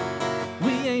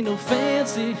 We ain't no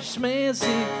fancy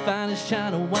schmancy, finest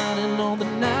China whining on the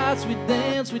nights we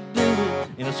dance. We do it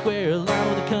in a square line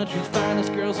with the country's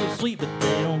finest girls so sweet, but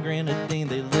they don't grenadine,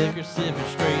 they liquor sipping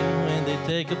straight. And when they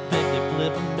take a pic, they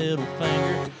flip a middle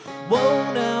finger.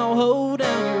 Whoa now, hold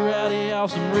down your rowdy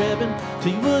awesome ribbon, so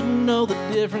you wouldn't know the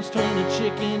difference between a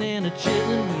chicken and a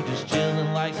chitlin. We just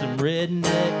chillin' like some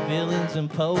redneck villains in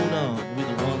Podunk. We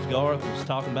the ones Garth was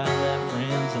talking about, that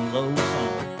friends and low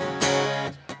song.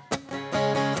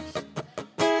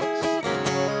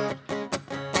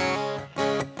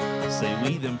 Say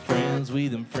we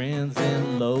them friends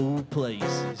in low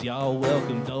places. Y'all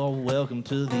welcome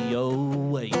to the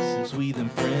oasis. We them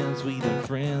friends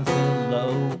in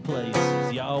low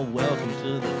places. Y'all welcome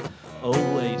to the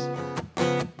oasis.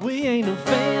 We ain't no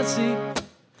fancy,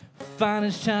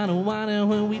 finest China whining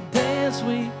when we dance.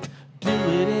 We do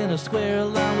it in a square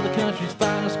line with the country's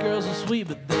finest girls are sweet,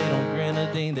 but they don't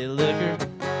grenadine, they liquor.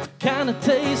 Kinda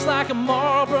tastes like a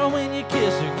Marlboro when you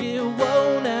kiss her. Get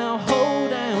whoa now, hold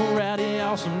down, rowdy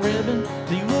awesome ribbon,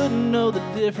 so you wouldn't know the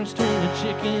difference between a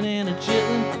chicken and a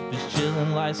chitlin. Just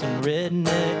chillin' like some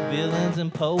redneck villains in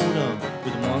Podunk.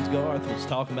 With the ones Garth was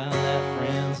talking about, that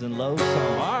friends and low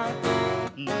song. All right.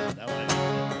 That one.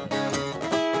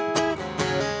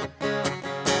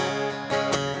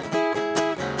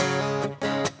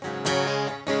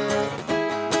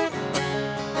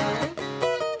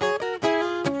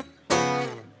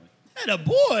 A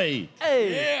boy.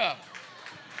 Hey. Yeah.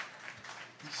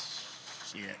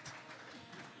 Shit.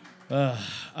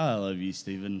 I love you,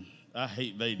 Steven. I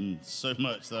hate Vaden so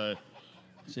much, though.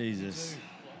 Jesus.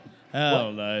 I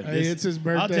don't know. Hey, it's his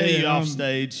birthday. I'll tell you and off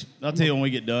stage. I'll tell you when we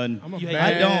get done. I'm a You hate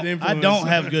bad I influence. don't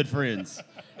have good friends.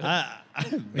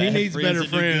 He needs better that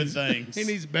do friends. Good things. He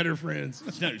needs better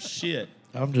friends. No shit.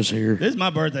 I'm just here. This is my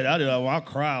birthday. I'll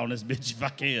cry on this bitch if I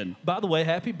can. By the way,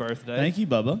 happy birthday. Thank you,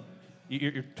 Bubba.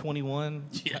 You're 21.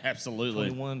 Yeah, absolutely.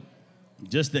 21.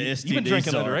 Just the STD. You've been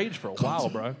drinking czar. underage for a while,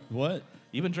 bro. What?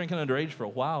 You've been drinking underage for a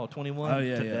while. 21 Oh,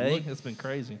 yeah, yeah. today. Look- It's been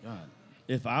crazy.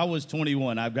 If I was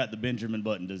 21, I've got the Benjamin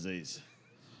Button disease.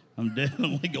 I'm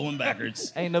definitely going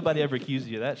backwards. Ain't nobody ever accused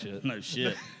you of that shit. No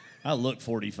shit. I look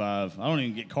 45. I don't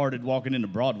even get carded walking into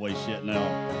Broadway shit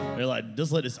now. They're like,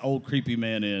 just let this old creepy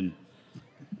man in.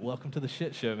 Welcome to the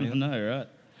shit show, I man. know, right?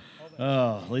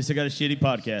 Oh, at least I got a shitty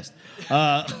podcast.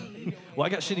 Well, I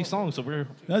got shitty songs, so we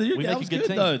No, make that a was good good,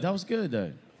 team. though. That was good,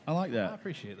 though. I like I that.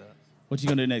 appreciate that. What you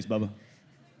gonna do next, Bubba?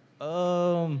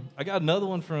 I got another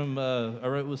one from I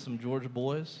wrote with some Georgia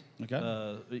boys.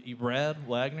 Okay. Brad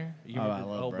Wagner. You Oh, I remember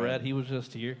love old Brad. Brad. He was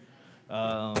just here.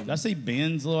 Did I see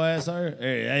Ben's little ass there?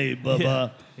 Hey, Bubba. Yeah,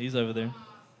 he's over there.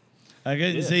 I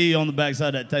couldn't Yeah. see you on the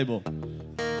backside of that table.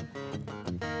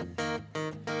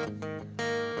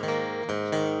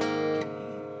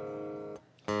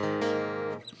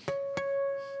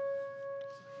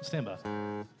 Stand by.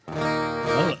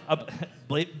 Oh,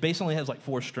 Bass only has like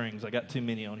 4 strings. I got too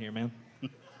many on here, man.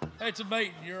 Hey, it's a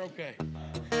mate. You're okay.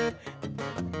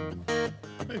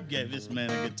 who gave this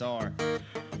man a guitar?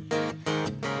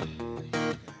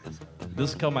 This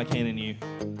is called My Can and You.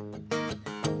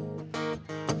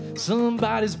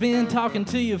 Somebody's been talking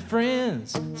to your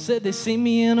friends. Said they seen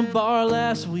me in a bar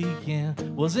last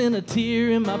weekend. Was in a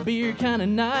tear in my beer kind of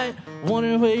night.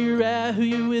 Wondering where you're at, who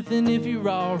you're with, and if you're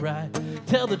alright.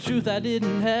 Tell the truth, I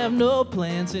didn't have no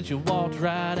plan. Since you walked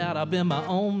right out, I've been my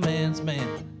own man's man.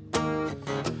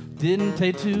 Didn't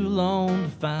take too long to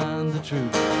find the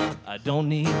truth. I don't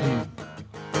need you.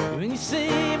 When you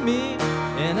see me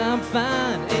and I'm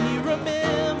fine, and you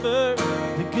remember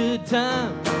the good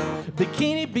time.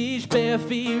 Bikini Beach, bare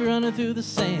feet running through the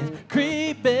sand.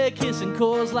 Creek bed, kissing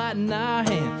Coors Light in our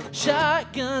hand.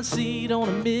 Shotgun seat on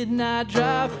a midnight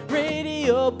drive.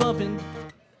 Radio bumping,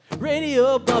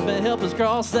 help us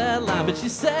cross that line. But you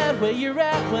said where you're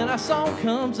at when our song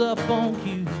comes up on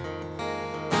cue.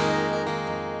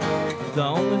 The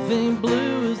only thing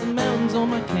blue is the mountains on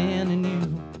my can and you.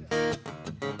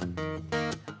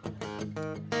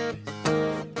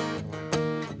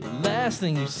 Last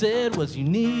thing you said was you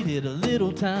needed a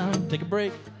little time. Take a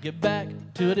break, get back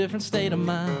to a different state of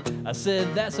mind. I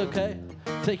said that's okay,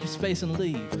 take your space and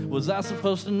leave. Was I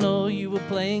supposed to know you were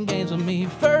playing games with me?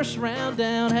 First round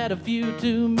down, had a few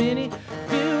too many.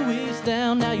 Few weeks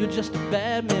down, now you're just a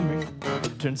bad memory.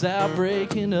 Turns out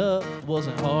breaking up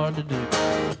wasn't hard to do.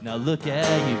 Now look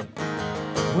at you.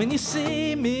 When you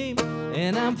see me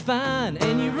and I'm fine.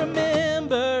 And you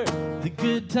remember the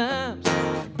good times.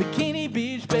 Bikini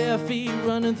Beach, bare feet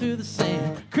running through the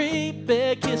sand. Creek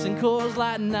bed, kissing Coors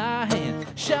Light in our hand.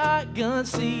 Shotgun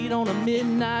seat on a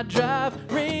midnight drive.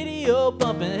 Radio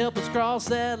bumping, help us cross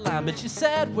that line. But you're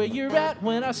sad where you're at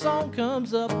when our song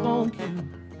comes up on cue.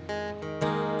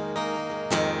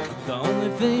 The only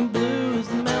thing blue is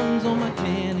the mountains on my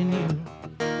Canyon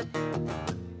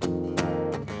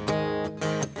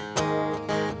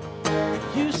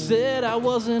U. You said I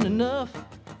wasn't enough.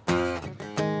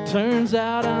 Turns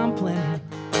out I'm plenty.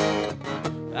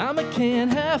 I'm a can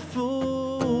half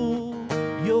full,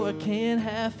 you're a can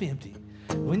half empty.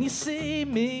 When you see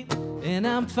me and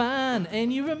I'm fine,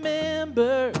 and you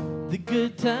remember the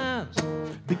good times.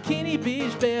 Bikini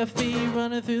Beach, bare feet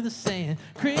running through the sand.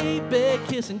 Creek bed,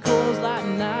 kissing Coors Light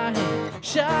in our hand.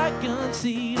 Shotgun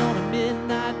seat on a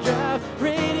midnight drive.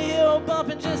 Radio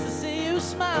bumping just to see you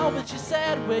smile. But you're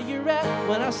sad where you're at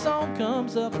when our song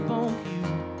comes up on cue.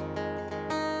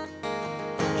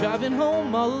 Driving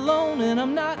home all alone and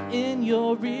I'm not in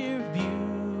your rear view.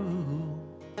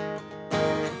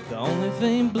 The only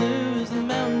thing blue is the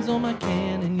mountains on my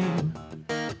Canyon U.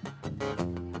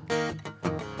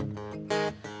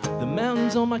 The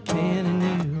mountains on my Canyon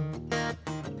U.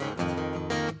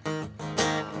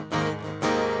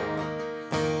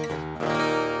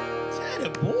 Atta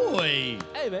boy.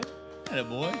 Hey, babe. Atta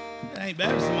boy. That ain't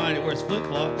bad for somebody that wears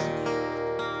flip-flops.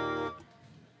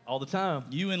 All the time.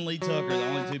 You and Lee Tucker are the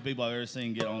only two people I've ever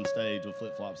seen get on stage with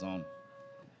flip-flops on.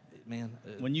 Man.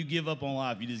 When you give up on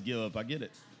life, you just give up. I get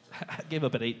it. I gave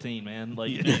up at 18, man.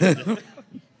 Like,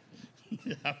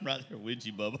 I'm right there with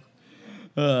you, Bubba.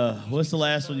 What's the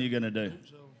last one you're going to do?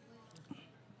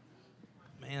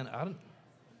 man,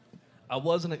 I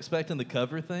wasn't expecting the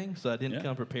cover thing, so I didn't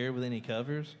come prepared with any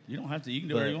covers. You don't have to. You can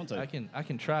do whatever you want to. I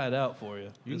can try it out for you.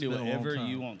 You can do whatever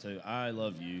you want to. I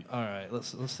love you. All right,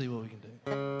 let's see what we can do.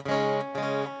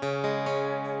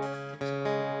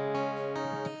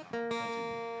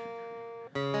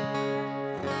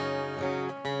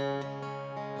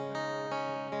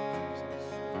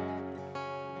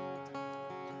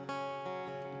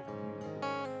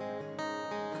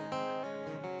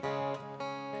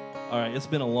 All right, it's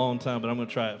been a long time, but I'm going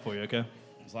to try it for you, okay?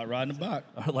 It's like riding a bike.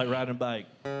 Like riding a bike.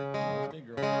 Big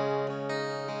girl.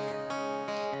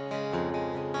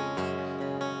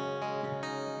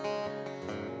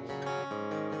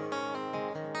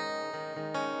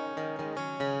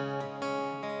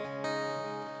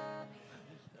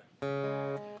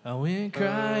 I went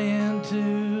crying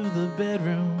to the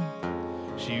bedroom.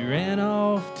 I ran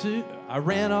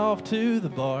off to the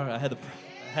bar. I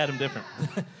had them different.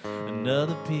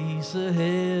 Another piece of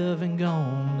heaven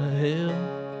gone to hell.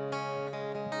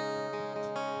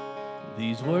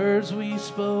 These words we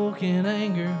spoke in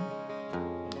anger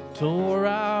tore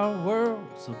our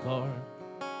worlds apart.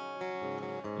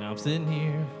 Now I'm sitting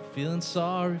here feeling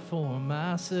sorry for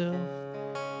myself.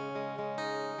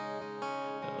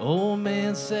 The old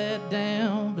man sat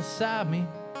down beside me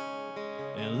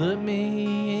and looked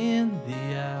me in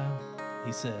the eye.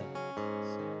 He said,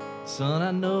 "Son,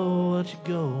 I know what you're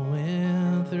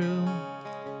going through.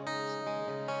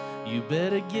 You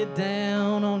better get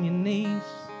down on your knees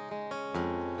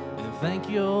and thank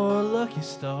your lucky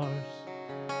stars.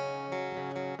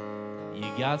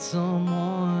 You got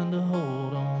someone to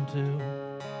hold on to.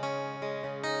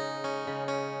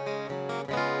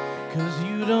 'Cause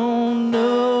you don't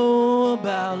know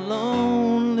about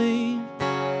lonely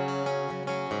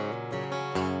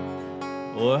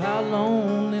or how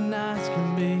lonely nights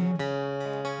can be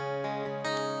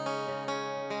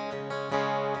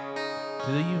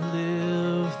till you've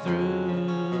lived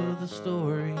through the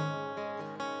story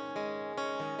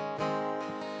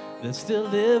that still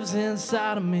lives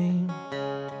inside of me.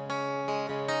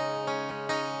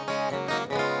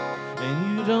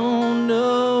 And you don't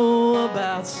know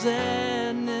about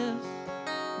sadness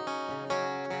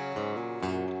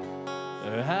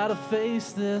or how to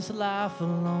face this life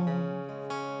alone.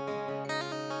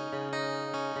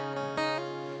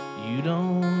 You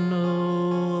don't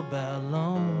know about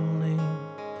lonely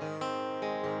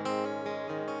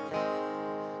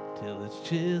till it's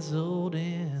chiseled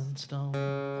in stone."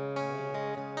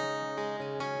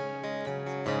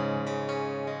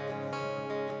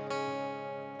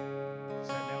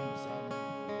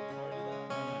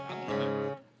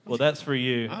 Well, that's for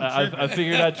you. I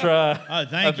figured I'd try. Oh,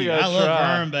 thank you. I love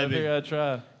Vern, baby. I figured I'd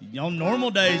try. On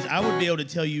normal days, I would be able to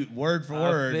tell you word for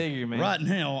word. figure, man. Right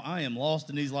now, I am lost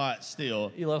in these lights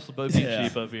still. You lost the Bo Peep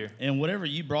sheep up here. And whatever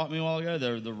you brought me a while ago,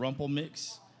 the Rumple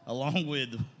mix, along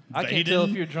with I can't Vaden. tell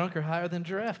if you're drunk or higher than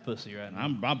giraffe pussy right now.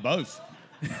 I'm both.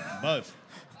 Both.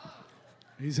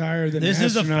 He's higher than This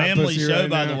is a astronaut family pussy show, right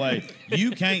by now. the way.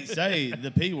 You can't say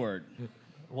the P word.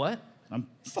 What? I'm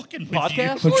fucking with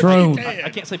Podcast? you. Patron. I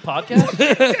can't say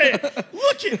podcast?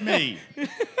 Look at me.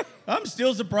 I'm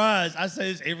still surprised. I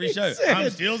say this every show. said I'm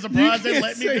still surprised you they can't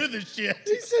let me say- do this shit.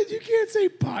 He said you can't say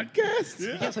podcast.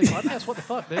 You can't say podcast? What the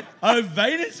fuck, dude? Oh,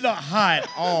 Vaden's not high at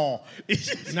all. It's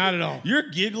just- Not at all. You're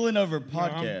giggling over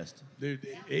podcast. Dude,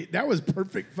 that was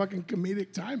perfect fucking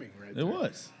comedic timing right It there.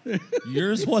 was.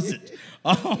 Yours wasn't.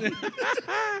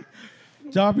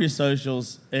 Drop your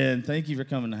socials, and thank you for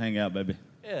coming to hang out, baby.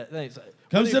 Yeah, thanks.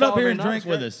 Come Will you sit up follow here me and on drink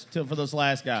with Instagram? us for this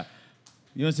last guy.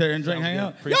 You want to sit here and drink, Sounds hang good.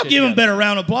 out? Appreciate Y'all give you him a guys. better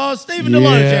round of applause. Stephen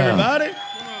DeLoach, Yeah. everybody.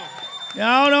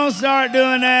 Y'all don't start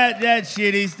doing that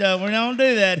shitty stuff. We don't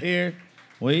do that here.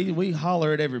 We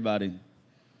holler at everybody.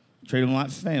 Treat them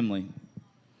like family.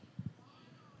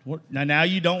 What, now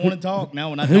you don't want to talk. Now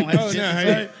when I don't have Oh, shit no, to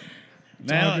hey.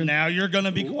 say, now you're going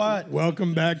to be quiet.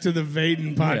 Welcome back to the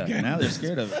Vaden podcast. Yeah, now they're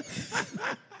scared of it.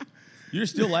 You're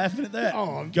still laughing at that?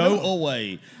 Oh, Go no.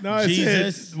 away. No, I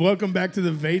Jesus. said, welcome back to the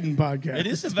Vaden podcast. It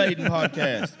is the Vaden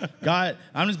podcast. God,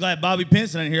 I'm just glad Bobby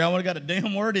Pinson ain't here. I would have got a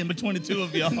damn word in between the two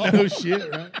of y'all. No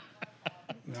shit, right?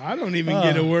 I don't even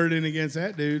get a word in against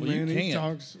that dude, Well, you man. He can't.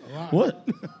 talks a lot. What?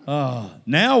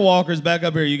 Now Walker's back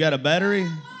up here. You got a battery?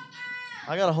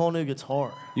 I got a whole new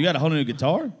guitar. You got a whole new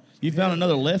guitar? You found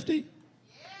another lefty?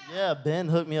 Yeah, Ben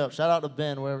hooked me up. Shout out to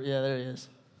Ben. Wherever, yeah, there he is.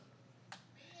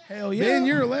 Hell yeah. Man,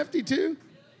 you're a lefty too?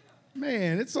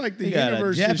 Man, it's like the You got a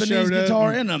universe Japanese just showed up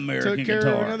guitar and an American took care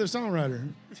guitar. of another songwriter.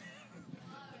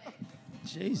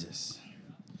 Jesus.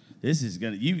 This is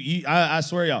gonna I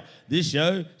swear y'all, this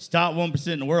show is top 1%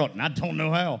 in the world, and I don't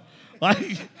know how.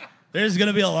 Like, there's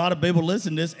gonna be a lot of people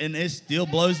listening to this, and it still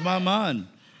blows my mind.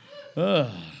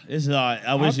 It's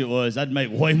I wish it was. I'd make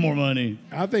way more money.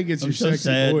 I think it's I'm your so sexy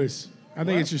sad. voice. I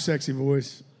think it's your sexy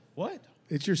voice. What?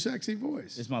 It's your sexy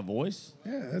voice. It's my voice?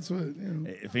 Yeah, that's what, you know.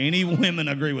 If any women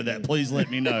agree with that, please let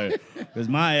me know. Because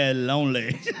my ass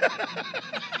lonely.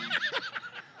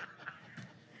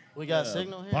 We got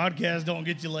signal here. Podcast don't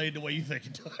get you laid the way you think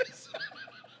it does.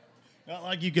 Not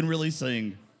like you can really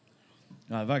sing.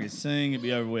 If I could sing, it'd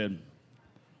be over with.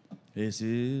 This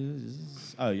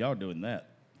is... Oh, y'all doing that.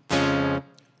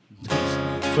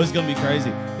 What's going to be crazy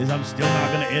is I'm still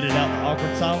not going to edit out the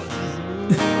awkward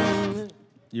silences.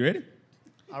 You ready?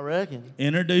 I reckon.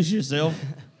 Introduce yourself.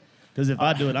 Because if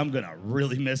I do it, I'm going to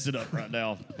really mess it up right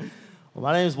now. Well,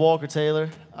 my name is Walker Taylor.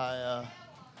 I'm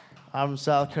from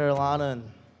South Carolina, and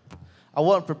I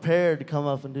wasn't prepared to come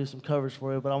up and do some covers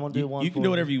for you, but I'm gonna do one. You can do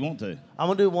whatever you want to. I'm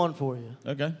gonna do one for you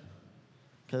Okay.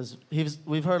 because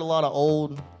we've heard a lot of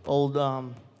old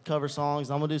cover songs.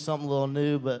 I'm gonna do something a little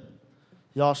new, but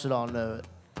y'all should all know it.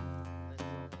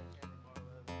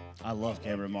 I love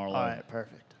Cameron Marlowe. All right,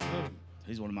 perfect.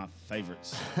 He's one of my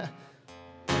favorites.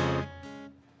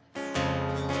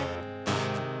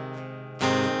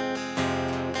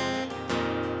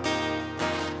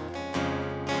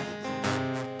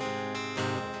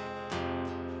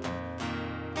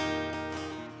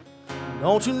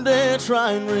 Don't you dare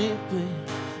try and repeat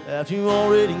after you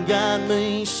already got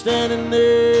me standing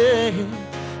there.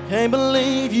 Can't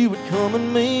believe you would come at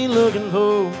me looking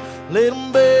for a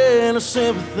little bit of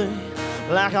sympathy,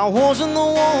 like I wasn't the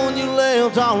one you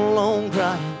left all alone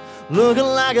crying, looking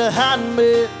like a hot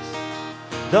mess.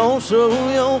 Don't show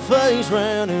your face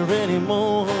round here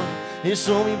anymore. It's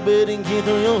so me better get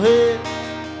through your head,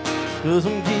 'cause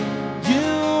I'm giving you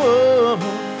up.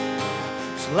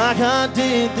 Like I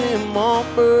did them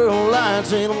Marlboro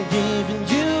Lights, and I'm giving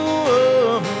you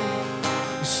up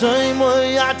the same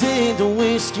way I did the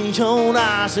whiskey on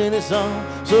ice, and it's all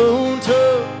so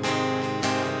tough.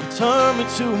 You turn me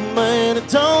to a man I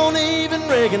don't even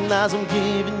recognize. I'm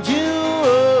giving you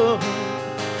up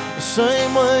the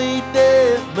same way you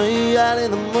did me out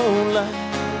in the moonlight.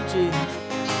 Yeah.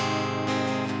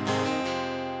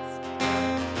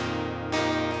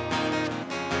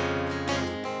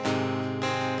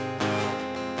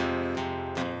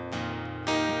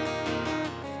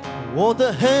 What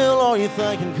the hell are you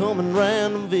thinking coming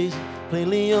round and visit?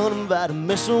 Completely uninvited,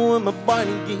 messing with my brain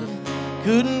again.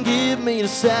 Couldn't give me the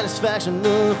satisfaction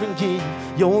of forgetting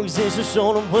your existence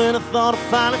on them when I thought I'd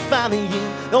finally find the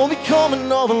end. Don't be coming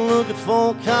over looking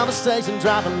for a conversation,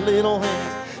 dropping little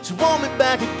hands. She want me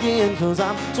back again, 'cause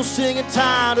I'm so sick and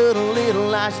tired of the little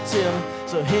lies you tell me.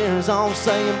 So here's all I'm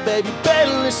saying, baby,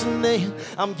 better listen in.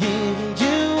 I'm giving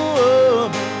you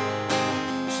up,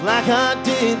 just like I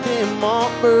did them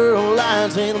Marlboro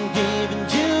Lights, and I'm giving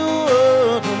you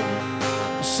up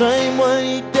the same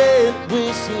way you did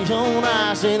whiskey on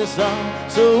ice, and it's all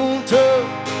so tough.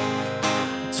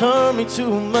 turn me to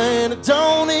a man I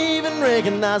don't even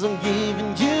recognize I'm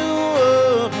giving you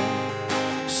up.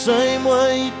 Same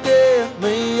way you dared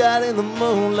me out in the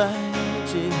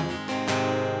moonlight, yeah.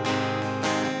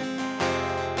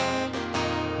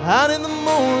 Out in the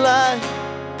moonlight,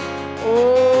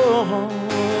 oh,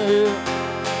 yeah.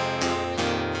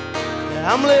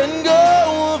 I'm letting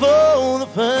go of all the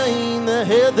pain that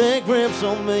had that grips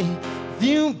on me. With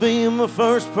you being my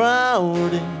first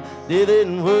priority, it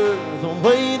isn't worth the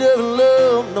weight of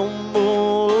love no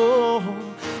more.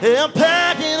 Yeah, I'm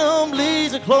packing up,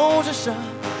 please, and close your shop.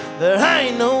 There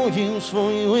ain't no use for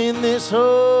you in this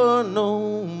heart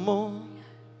no more.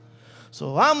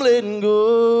 So I'm letting go,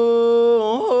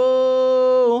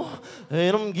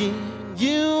 and I'm giving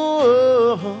you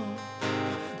up.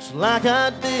 Just like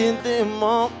I did them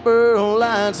on pearl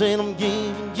lights, and I'm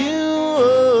giving you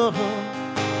up.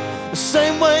 The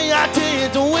same way I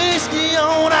did the whiskey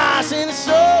on ice, and it's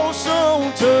so,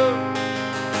 so tough.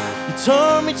 You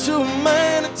turn me to a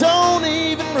man I don't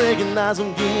even recognize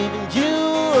I'm giving you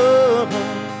up.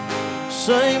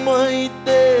 Same way you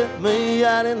did me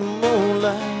out in the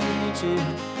moonlight,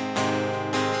 yeah.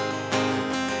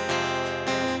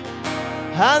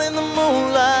 Out in the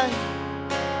moonlight,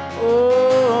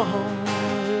 oh,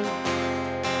 yeah.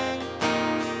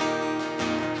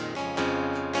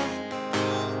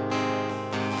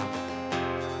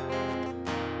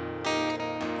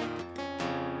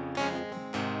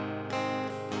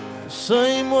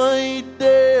 Same way you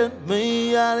did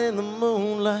me out in the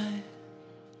moonlight.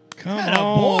 Come Atta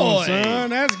on, boy. son.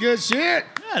 That's good shit.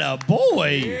 Atta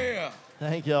boy. Yeah.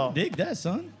 Thank y'all. Dig that,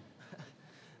 son.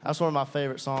 That's one of my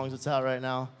favorite songs that's out right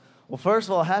now. Well, first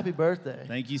of all, happy birthday.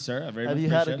 Thank you, sir. I very Have much you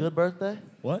had a appreciate good birthday? it.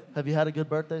 What? Have you had a good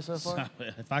birthday so far?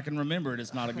 If I can remember it,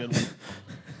 it's not a good one.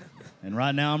 And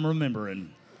right now I'm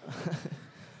remembering.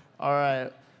 All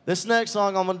right. This next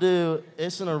song I'm going to do,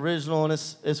 it's an original, and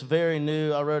it's very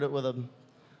new. I wrote it with a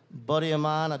buddy of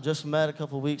mine I just met a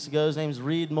couple weeks ago. His name's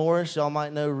Reed Morris. Y'all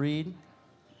might know Reed.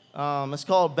 It's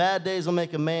called Bad Days Will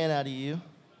Make a Man Out of You.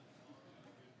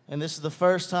 And this is the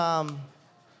first time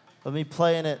of me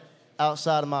playing it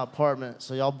outside of my apartment,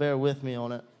 so y'all bear with me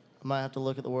on it. I might have to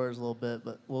look at the words a little bit,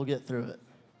 but we'll get through it.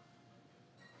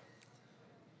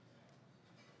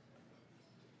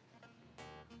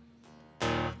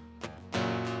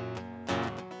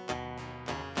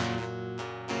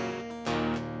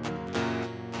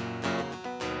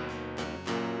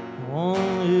 Oh,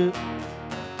 yeah.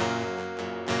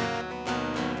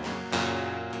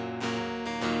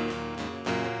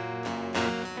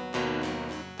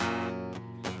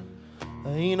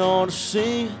 Ain't all to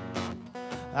see.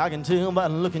 I can tell by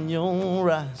the look in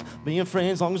your eyes. Being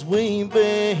friends long as we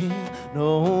been.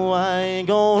 No, I ain't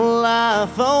gonna lie.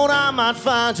 Thought I might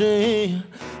find you here.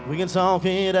 We can talk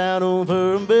it out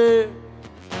over a beer.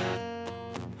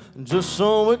 Just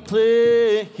so we're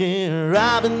clear here.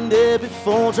 I've been there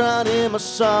before, tried in my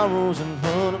sorrows and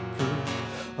her to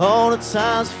prove. All the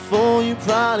times before you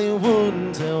probably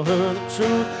wouldn't tell her the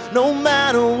truth. No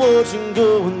matter what you're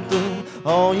going through,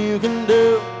 all you can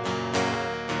do.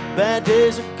 Bad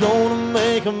days are gonna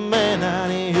make a man out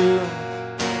of you.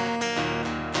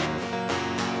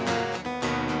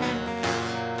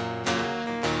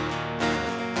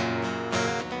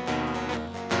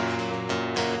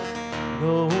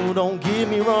 No, don't get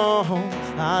me wrong.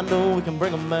 I know we can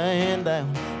bring a man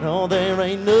down. No, there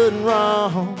ain't nothing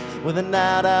wrong with a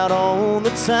night out on the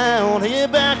town. Hey,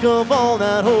 back up on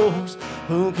that horse.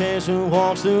 Who cares who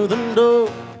walks through the door?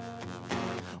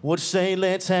 Would you say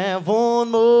let's have one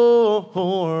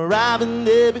more? I've been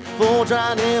there before,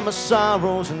 trying in my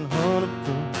sorrows and her to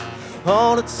prove.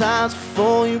 All the times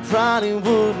before you probably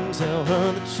wouldn't tell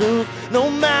her the truth. No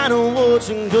matter what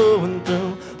you're going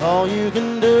through, all you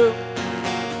can do.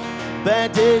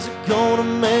 Bad days are gonna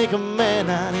make a man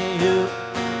out of you.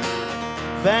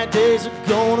 Bad days are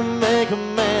gonna make a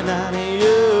man out of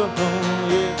you. Oh,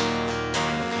 yeah.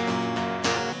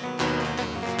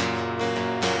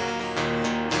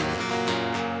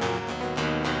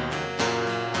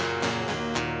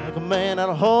 Make a man out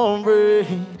of heartbreak.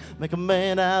 Make a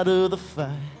man out of the fight.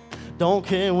 Don't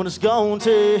care what it's gonna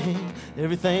take.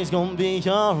 Everything's gonna be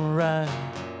alright.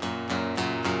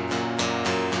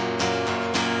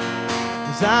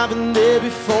 I've been there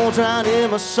before, trying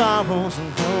in my sorrows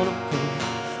and her to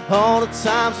prove. All the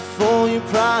times before you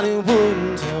probably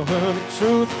wouldn't tell her the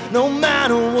truth. No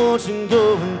matter what you're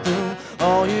going through,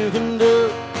 all you can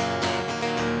do.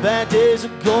 Bad days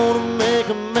are gonna make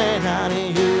a man out of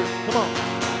you. Come on.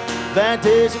 Bad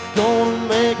days are gonna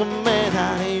make a man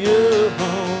out of you.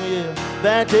 Oh, yeah.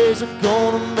 Bad days are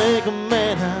gonna make a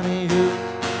man out of you.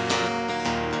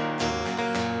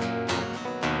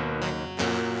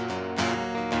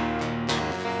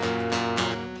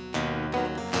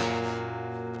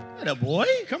 Atta boy.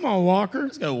 Come on, Walker.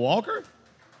 Let's go, Walker.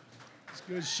 It's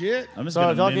good shit. I'm just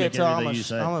Sorry, if gonna y'all mimic can't tell, everything you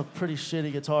say. I'm a pretty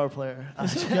shitty guitar player.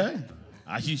 It's okay.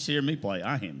 I used to hear me play.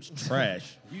 I am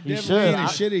trash. You You definitely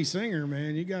ain't a should. shitty singer,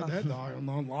 man. You got that dog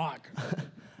on lock.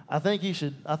 I think you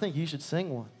should sing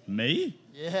one. Me?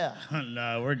 Yeah.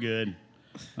 No, we're good.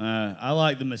 I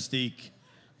like the mystique,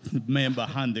 the man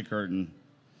behind the curtain.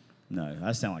 No,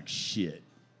 I sound like shit.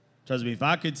 Trust me, if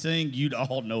I could sing, you'd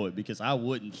all know it because I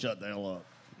wouldn't shut the hell up.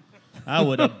 I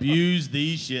would abuse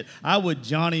these shit. I would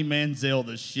Johnny Manziel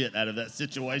the shit out of that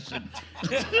situation.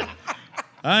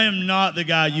 I am not the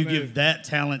guy you give that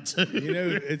talent to. You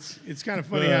know, it's kind of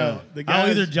funny how the I'll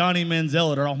guys either Johnny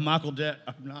Manziel it or I'll Michael Jackson.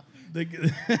 I'm not.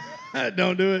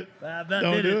 don't do it. That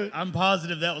Don't did do it. it. I'm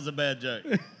positive that was a bad joke.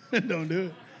 Don't do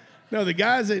it. No, the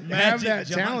guys that have Magic that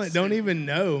talent don't Johnson. even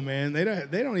know, man. They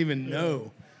don't even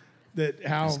know that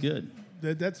how That's good.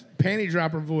 That's panty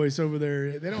dropper voice over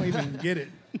there. They don't even get it.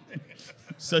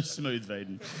 So smooth,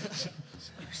 Vaden.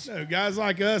 So guys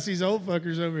like us, these old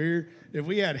fuckers over here, if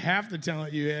we had half the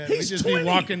talent you had, He's we'd just 20. be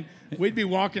walking. We'd be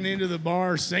walking into the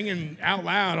bar singing out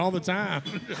loud all the time.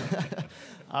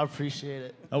 I appreciate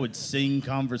it. I would sing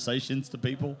conversations to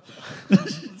people.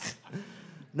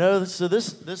 No, so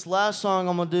this last song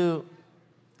I'm gonna do,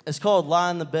 it's called "Lie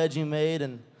in the Bed You Made,"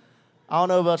 and I don't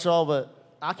know about y'all, but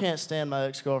I can't stand my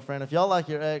ex-girlfriend. If y'all like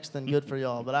your ex, then good for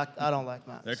y'all, but I don't like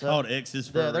mine. They're called exes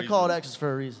for a Yeah, they're reason. called exes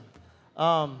for a reason.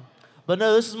 But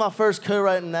no, this is my first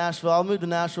co-write in Nashville. I moved to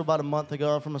Nashville about a month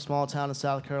ago. I'm from a small town in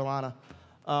South Carolina.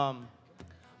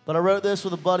 But I wrote this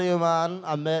with a buddy of mine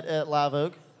I met at Live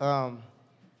Oak.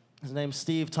 His name's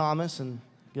Steve Thomas, and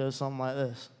it goes something like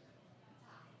this.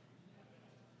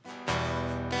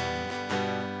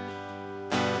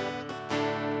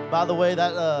 By the way,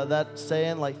 that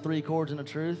saying, like 3 chords and a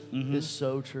truth, is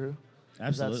so true.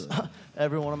 'Cause Absolutely. That's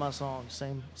every one of my songs,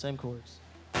 same chords.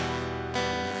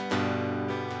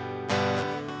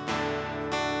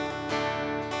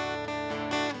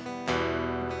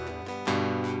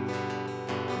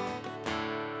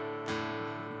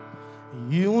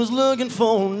 You was looking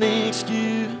for an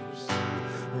excuse,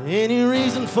 any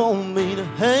reason for me to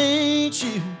hate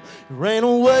you. You ran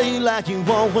away like you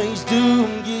always do.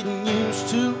 I'm getting used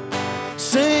to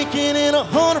sinking in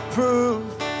 100 proof.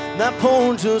 That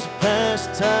porn just a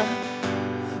pastime.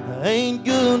 Ain't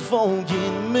good for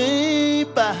getting me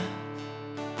back.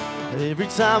 Every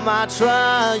time I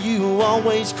try, you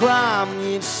always cry. I'm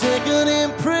getting sick of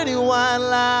them pretty white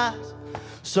lies.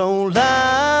 So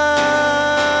lie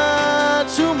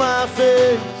to my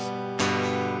face,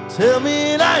 tell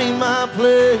me it ain't my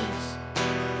place.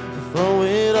 Throw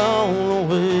it all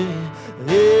away,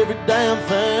 every damn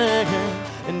thing.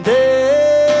 And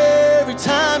every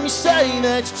time you say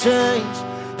that you changed,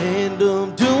 end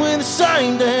up doing the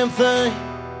same damn thing.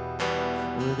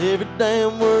 With every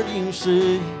damn word you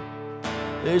say,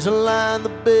 there's a lie in the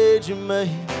bed you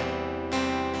made.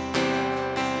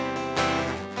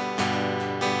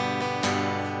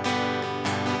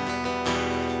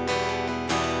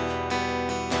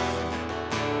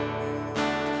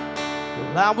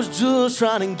 I was just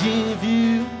trying to give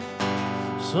you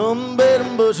something better,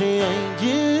 but you ain't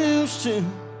used to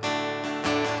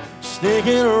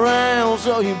sticking around,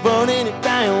 so you're burning it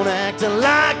down, acting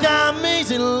like I'm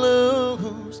easy to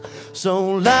lose.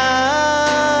 So lie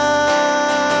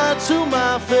to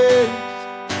my face,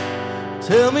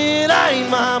 tell me it ain't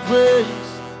my place.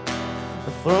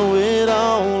 Throw it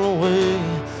all away,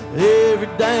 every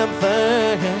damn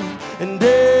thing. And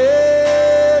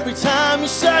every time you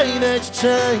say that you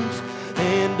changed,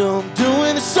 end up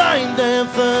doing the same damn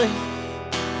thing.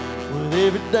 With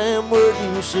every damn word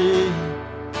you say,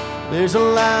 there's a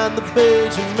lie in the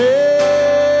bed you made.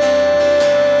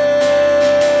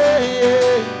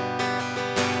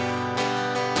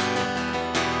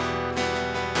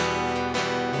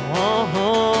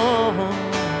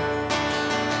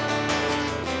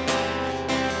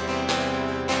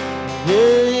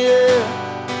 Yeah, yeah.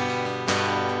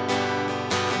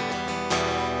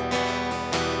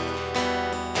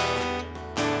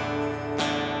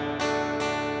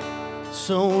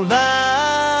 So lie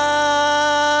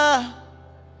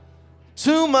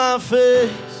to my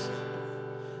face,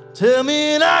 tell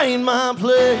me it ain't my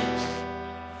place.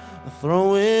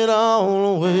 Throw it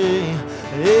all away,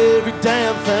 every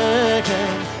damn thing.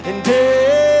 And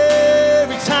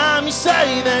every time you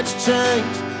say that you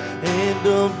changed, end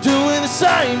up doing the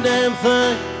same damn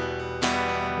thing.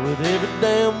 With every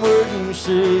damn word you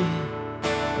say,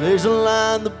 there's a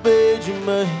lie in the bed you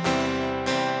made.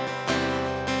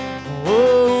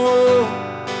 Oh,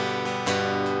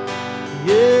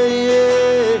 yeah,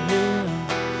 yeah, yeah.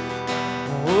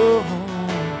 Oh,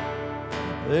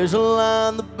 There's a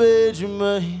line the bed you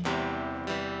made.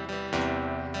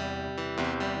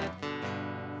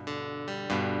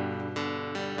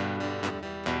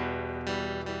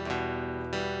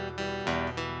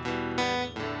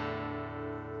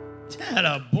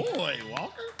 Atta boy,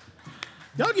 Walker.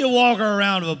 Y'all give Walker a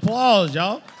round of applause,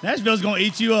 y'all. Nashville's gonna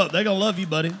eat you up. They're gonna love you,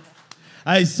 buddy.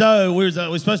 Hey, so we're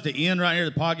supposed to end right here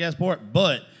at the podcast part,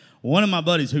 but one of my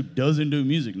buddies who doesn't do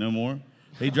music no more,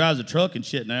 he drives a truck and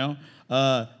shit now.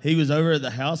 He was over at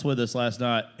the house with us last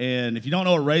night, and if you don't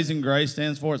know what Raising Grace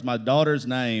stands for, it's my daughter's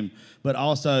name, but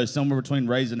also somewhere between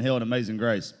Raising Hell and Amazing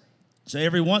Grace. So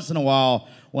every once in a while,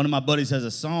 one of my buddies has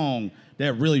a song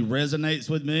that really resonates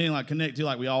with me and like connect to,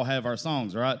 like we all have our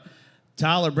songs, right?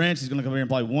 Tyler Branch is gonna come here and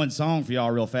play one song for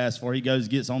y'all real fast before he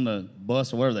gets on the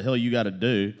bus or whatever the hell you gotta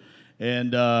do.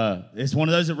 And it's one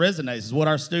of those that resonates. It's what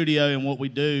our studio and what we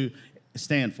do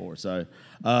stand for. So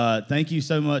thank you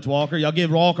so much, Walker. Y'all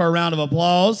give Walker a round of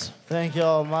applause. Thank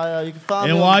y'all. You can find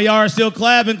me And while y'all are still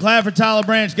clapping, clap for Tyler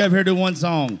Branch. Go over here and do one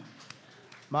song.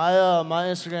 my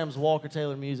Instagram is Walker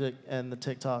Taylor Music, and the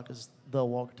TikTok is The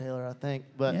Walker Taylor, I think.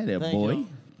 But Yeah, there, thank boy. y'all.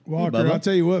 Walker, Bubba. I'll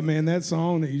tell you what, man, that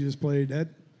song that you just played, that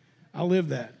I live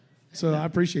that. So I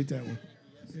appreciate that one.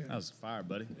 That was fire,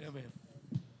 buddy. Yeah, man.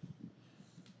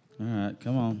 All right,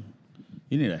 come on.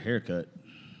 You need a haircut.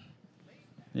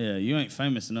 Yeah, you ain't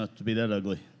famous enough to be that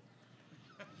ugly.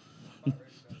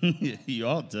 You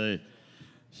ought to.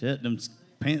 Shit, them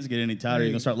pants get any tighter,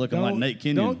 you're going to start looking like Nate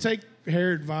Kenyon. Don't take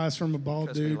hair advice from a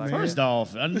bald dude, man. First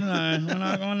off, we're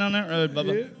not going down that road,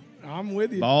 Bubba. Yeah, I'm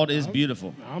with you. Bald is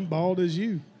beautiful. I'm bald as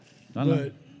you. I know.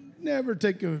 But never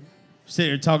take a... Sit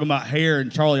here talking about hair,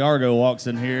 and Charlie Argo walks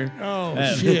in here. Oh,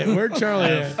 That- shit. Where'd Charlie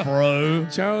at? Fro.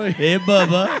 Charlie... Hey,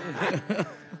 Bubba.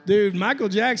 Dude, Michael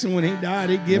Jackson, when he died,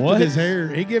 he gifted What? his hair.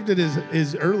 He gifted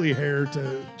his early hair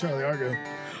to Charlie Argo.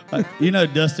 You know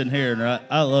Dustin Heron, right?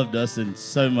 I love Dustin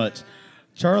so much.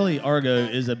 Charlie Argo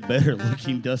is a better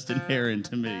looking Dustin Heron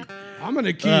to me. I'm going to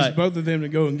accuse All right. both of them to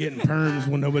go and getting perms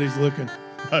when nobody's looking.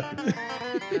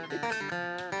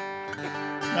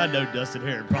 I know Dustin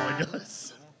Heron probably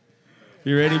does.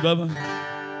 You ready, Bubba?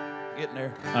 Getting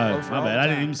there. Oh, Closer my all bad. the I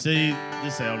didn't time. even see the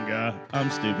sound guy.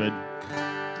 I'm stupid.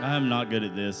 I'm not good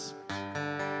at this.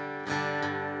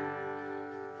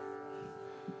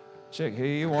 Check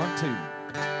here, 1, 2.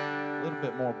 A little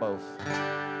bit more both.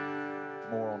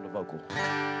 More on the vocal.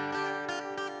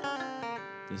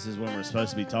 This is when we're supposed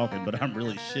to be talking, but I'm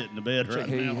really shit in the bed Check right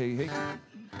here, now. hey.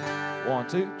 1,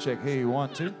 2. Check here,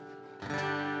 1, 2.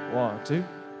 1, 2.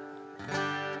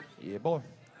 Yeah, boy.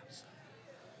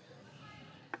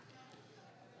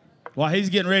 While he's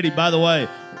getting ready, by the way,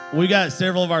 we got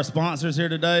several of our sponsors here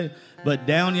today, but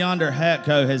Down Yonder Hat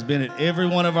Co. has been at every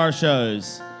one of our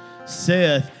shows.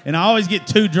 Seth, and I always get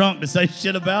too drunk to say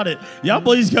shit about it. Y'all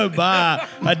please go buy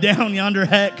a Down Yonder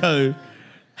Hat Co.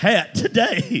 hat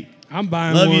today. I'm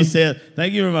buying Love one. you, Seth.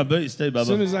 Thank you for my boots too, As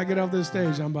soon Bubba. as I get off this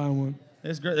stage, I'm buying one.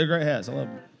 It's great. They're great hats. I love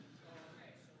them.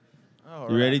 All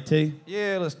You right. ready, T?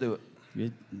 Yeah, let's do it.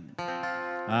 Good.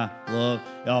 I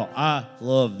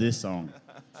love this song.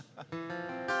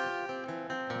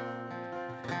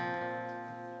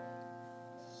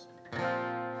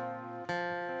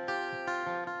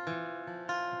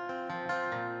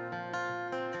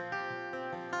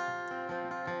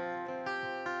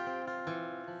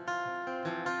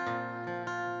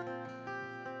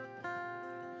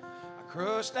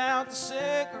 Crushed out the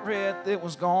cigarette that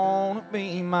was gonna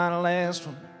be my last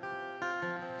one.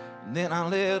 And then I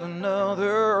lit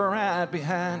another right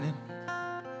behind it.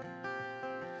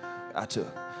 I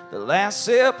took the last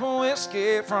sip of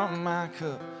whiskey from my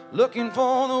cup, looking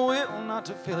for the will not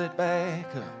to fill it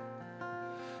back up.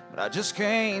 But I just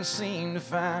can't seem to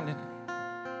find it.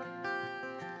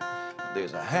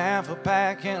 There's a half a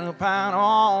pack and a pint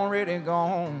already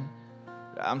gone,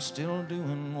 but I'm still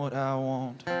doing what I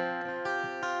want.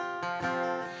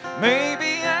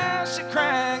 Maybe I should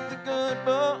crack the good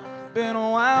book. Been a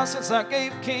while since I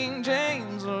gave King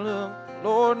James a look.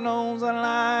 Lord knows I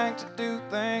like to do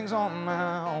things on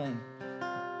my own.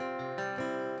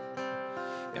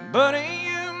 And buddy,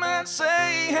 you might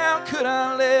say, how could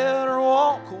I let her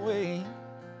walk away?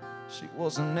 She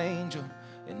was an angel,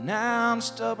 and now I'm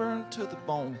stubborn to the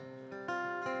bone.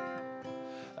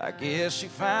 I guess she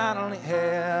finally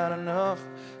had enough.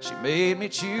 She made me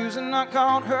choose and I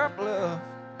called her bluff.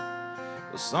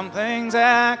 Well, some things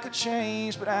I could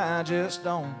change, but I just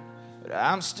don't. But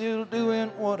I'm still doing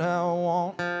what I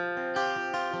want.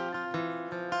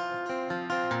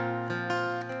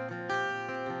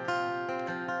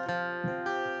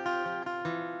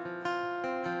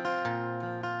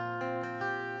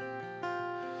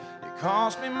 It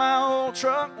cost me my old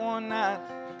truck one night.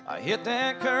 I hit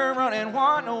that curve running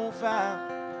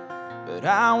 105, but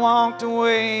I walked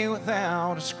away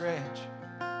without a scratch.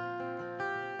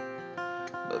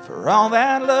 But for all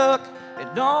that luck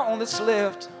and all that's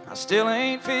left, I still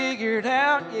ain't figured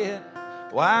out yet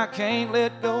why I can't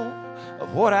let go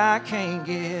of what I can't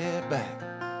get back.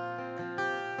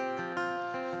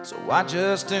 So I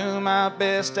just do my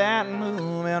best at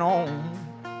moving on.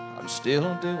 I'm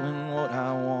still doing what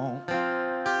I want.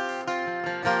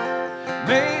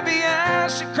 Maybe I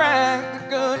should crack the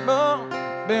good book.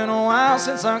 Been a while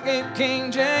since I gave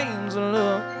King James a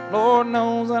look. Lord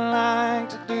knows I like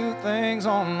to do things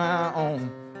on my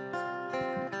own.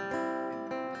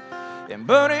 And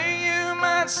buddy, you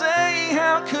might say,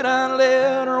 how could I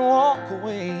let her walk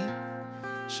away?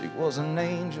 She was an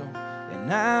angel, and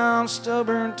now I'm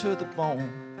stubborn to the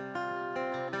bone.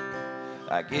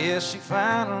 I guess she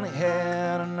finally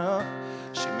had enough.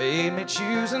 She made me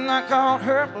choose and I caught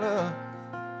her bluff.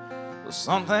 Well,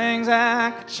 some things I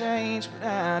could change, but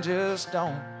I just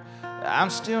don't.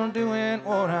 I'm still doing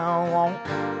what I want.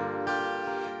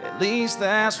 At least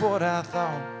that's what I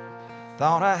thought.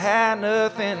 Thought I had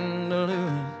nothing to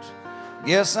lose.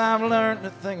 Guess I've learned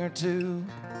a thing or two.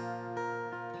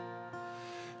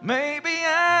 Maybe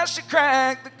I should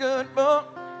crack the good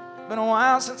book. Been a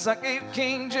while since I gave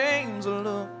King James a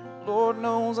look. Lord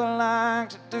knows I like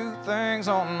to do things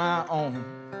on my own.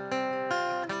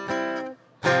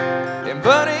 And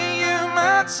buddy, you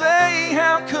might say,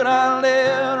 how could I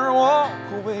let her walk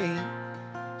away?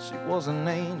 She was an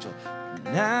angel,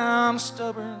 now I'm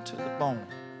stubborn to the bone.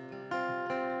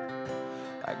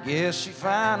 I guess she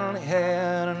finally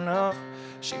had enough.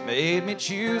 She made me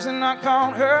choose and I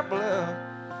caught her bluff.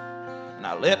 And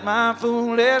I let my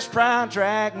foolish pride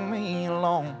drag me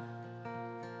along.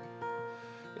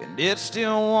 And it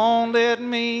still won't let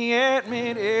me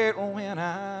admit it when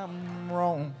I'm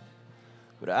wrong.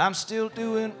 But I'm still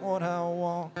doing what I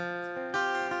want.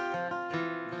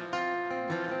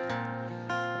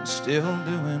 I'm still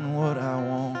doing what I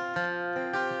want.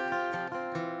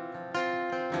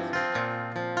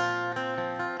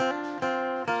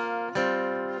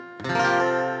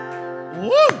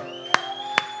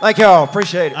 Thank y'all.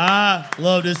 Appreciate it. I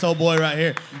love this old boy right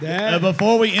here.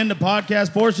 Before we end the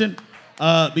podcast portion,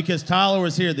 because Tyler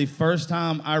was here, the first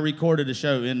time I recorded a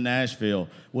show in Nashville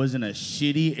was in a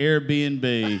shitty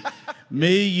Airbnb.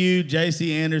 Me, you,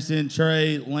 J.C. Anderson,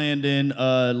 Trey Landon,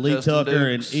 Lee Justin Tucker,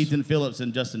 Dukes. and Ethan Phillips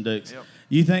and Justin Dukes. Yep.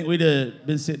 You think we'd have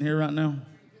been sitting here right now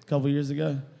a couple years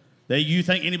ago? You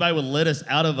think anybody would let us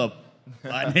out of an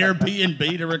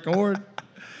Airbnb to record?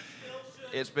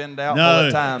 It's been doubtful No.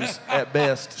 at times, at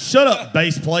best. Shut up,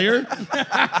 bass player.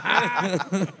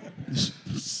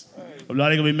 I'm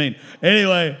not even gonna be mean.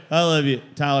 Anyway, I love you,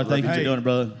 Tyler. Thank you for you. doing it,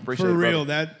 brother. Appreciate For it, real,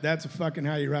 brother. that's a fucking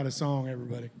how you write a song,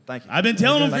 everybody. Thank you. I've been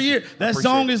telling him for Thank you. years. That Appreciate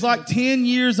song it. is like 10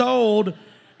 years old,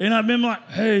 and I've been like,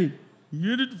 hey,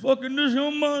 get it fucking this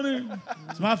your money.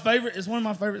 It's my favorite. It's one of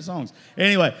my favorite songs.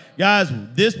 Anyway, guys,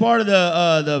 this part of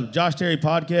the Josh Terry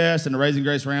podcast and the Raising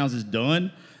Grace rounds is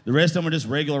done. The rest of them are just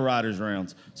regular writers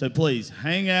rounds. So please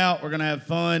hang out. We're gonna have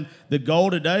fun. The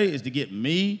goal today is to get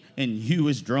me and you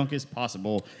as drunk as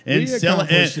possible and, We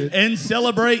accomplished it. and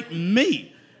celebrate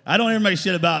me. I don't ever make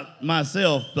shit about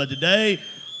myself, but today,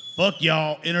 fuck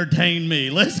y'all, entertain me.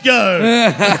 Let's go.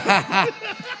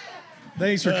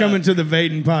 Thanks for coming to the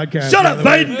Vaden podcast. Shut by up, the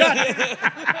way. Vaden. God.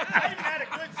 I even had a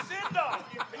good send-off,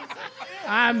 you piece of shit.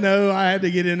 I know I had to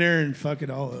get in there and fuck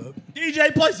it all up.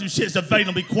 DJ, play some shit so Vaden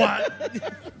will be quiet.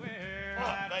 Well,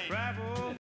 I travel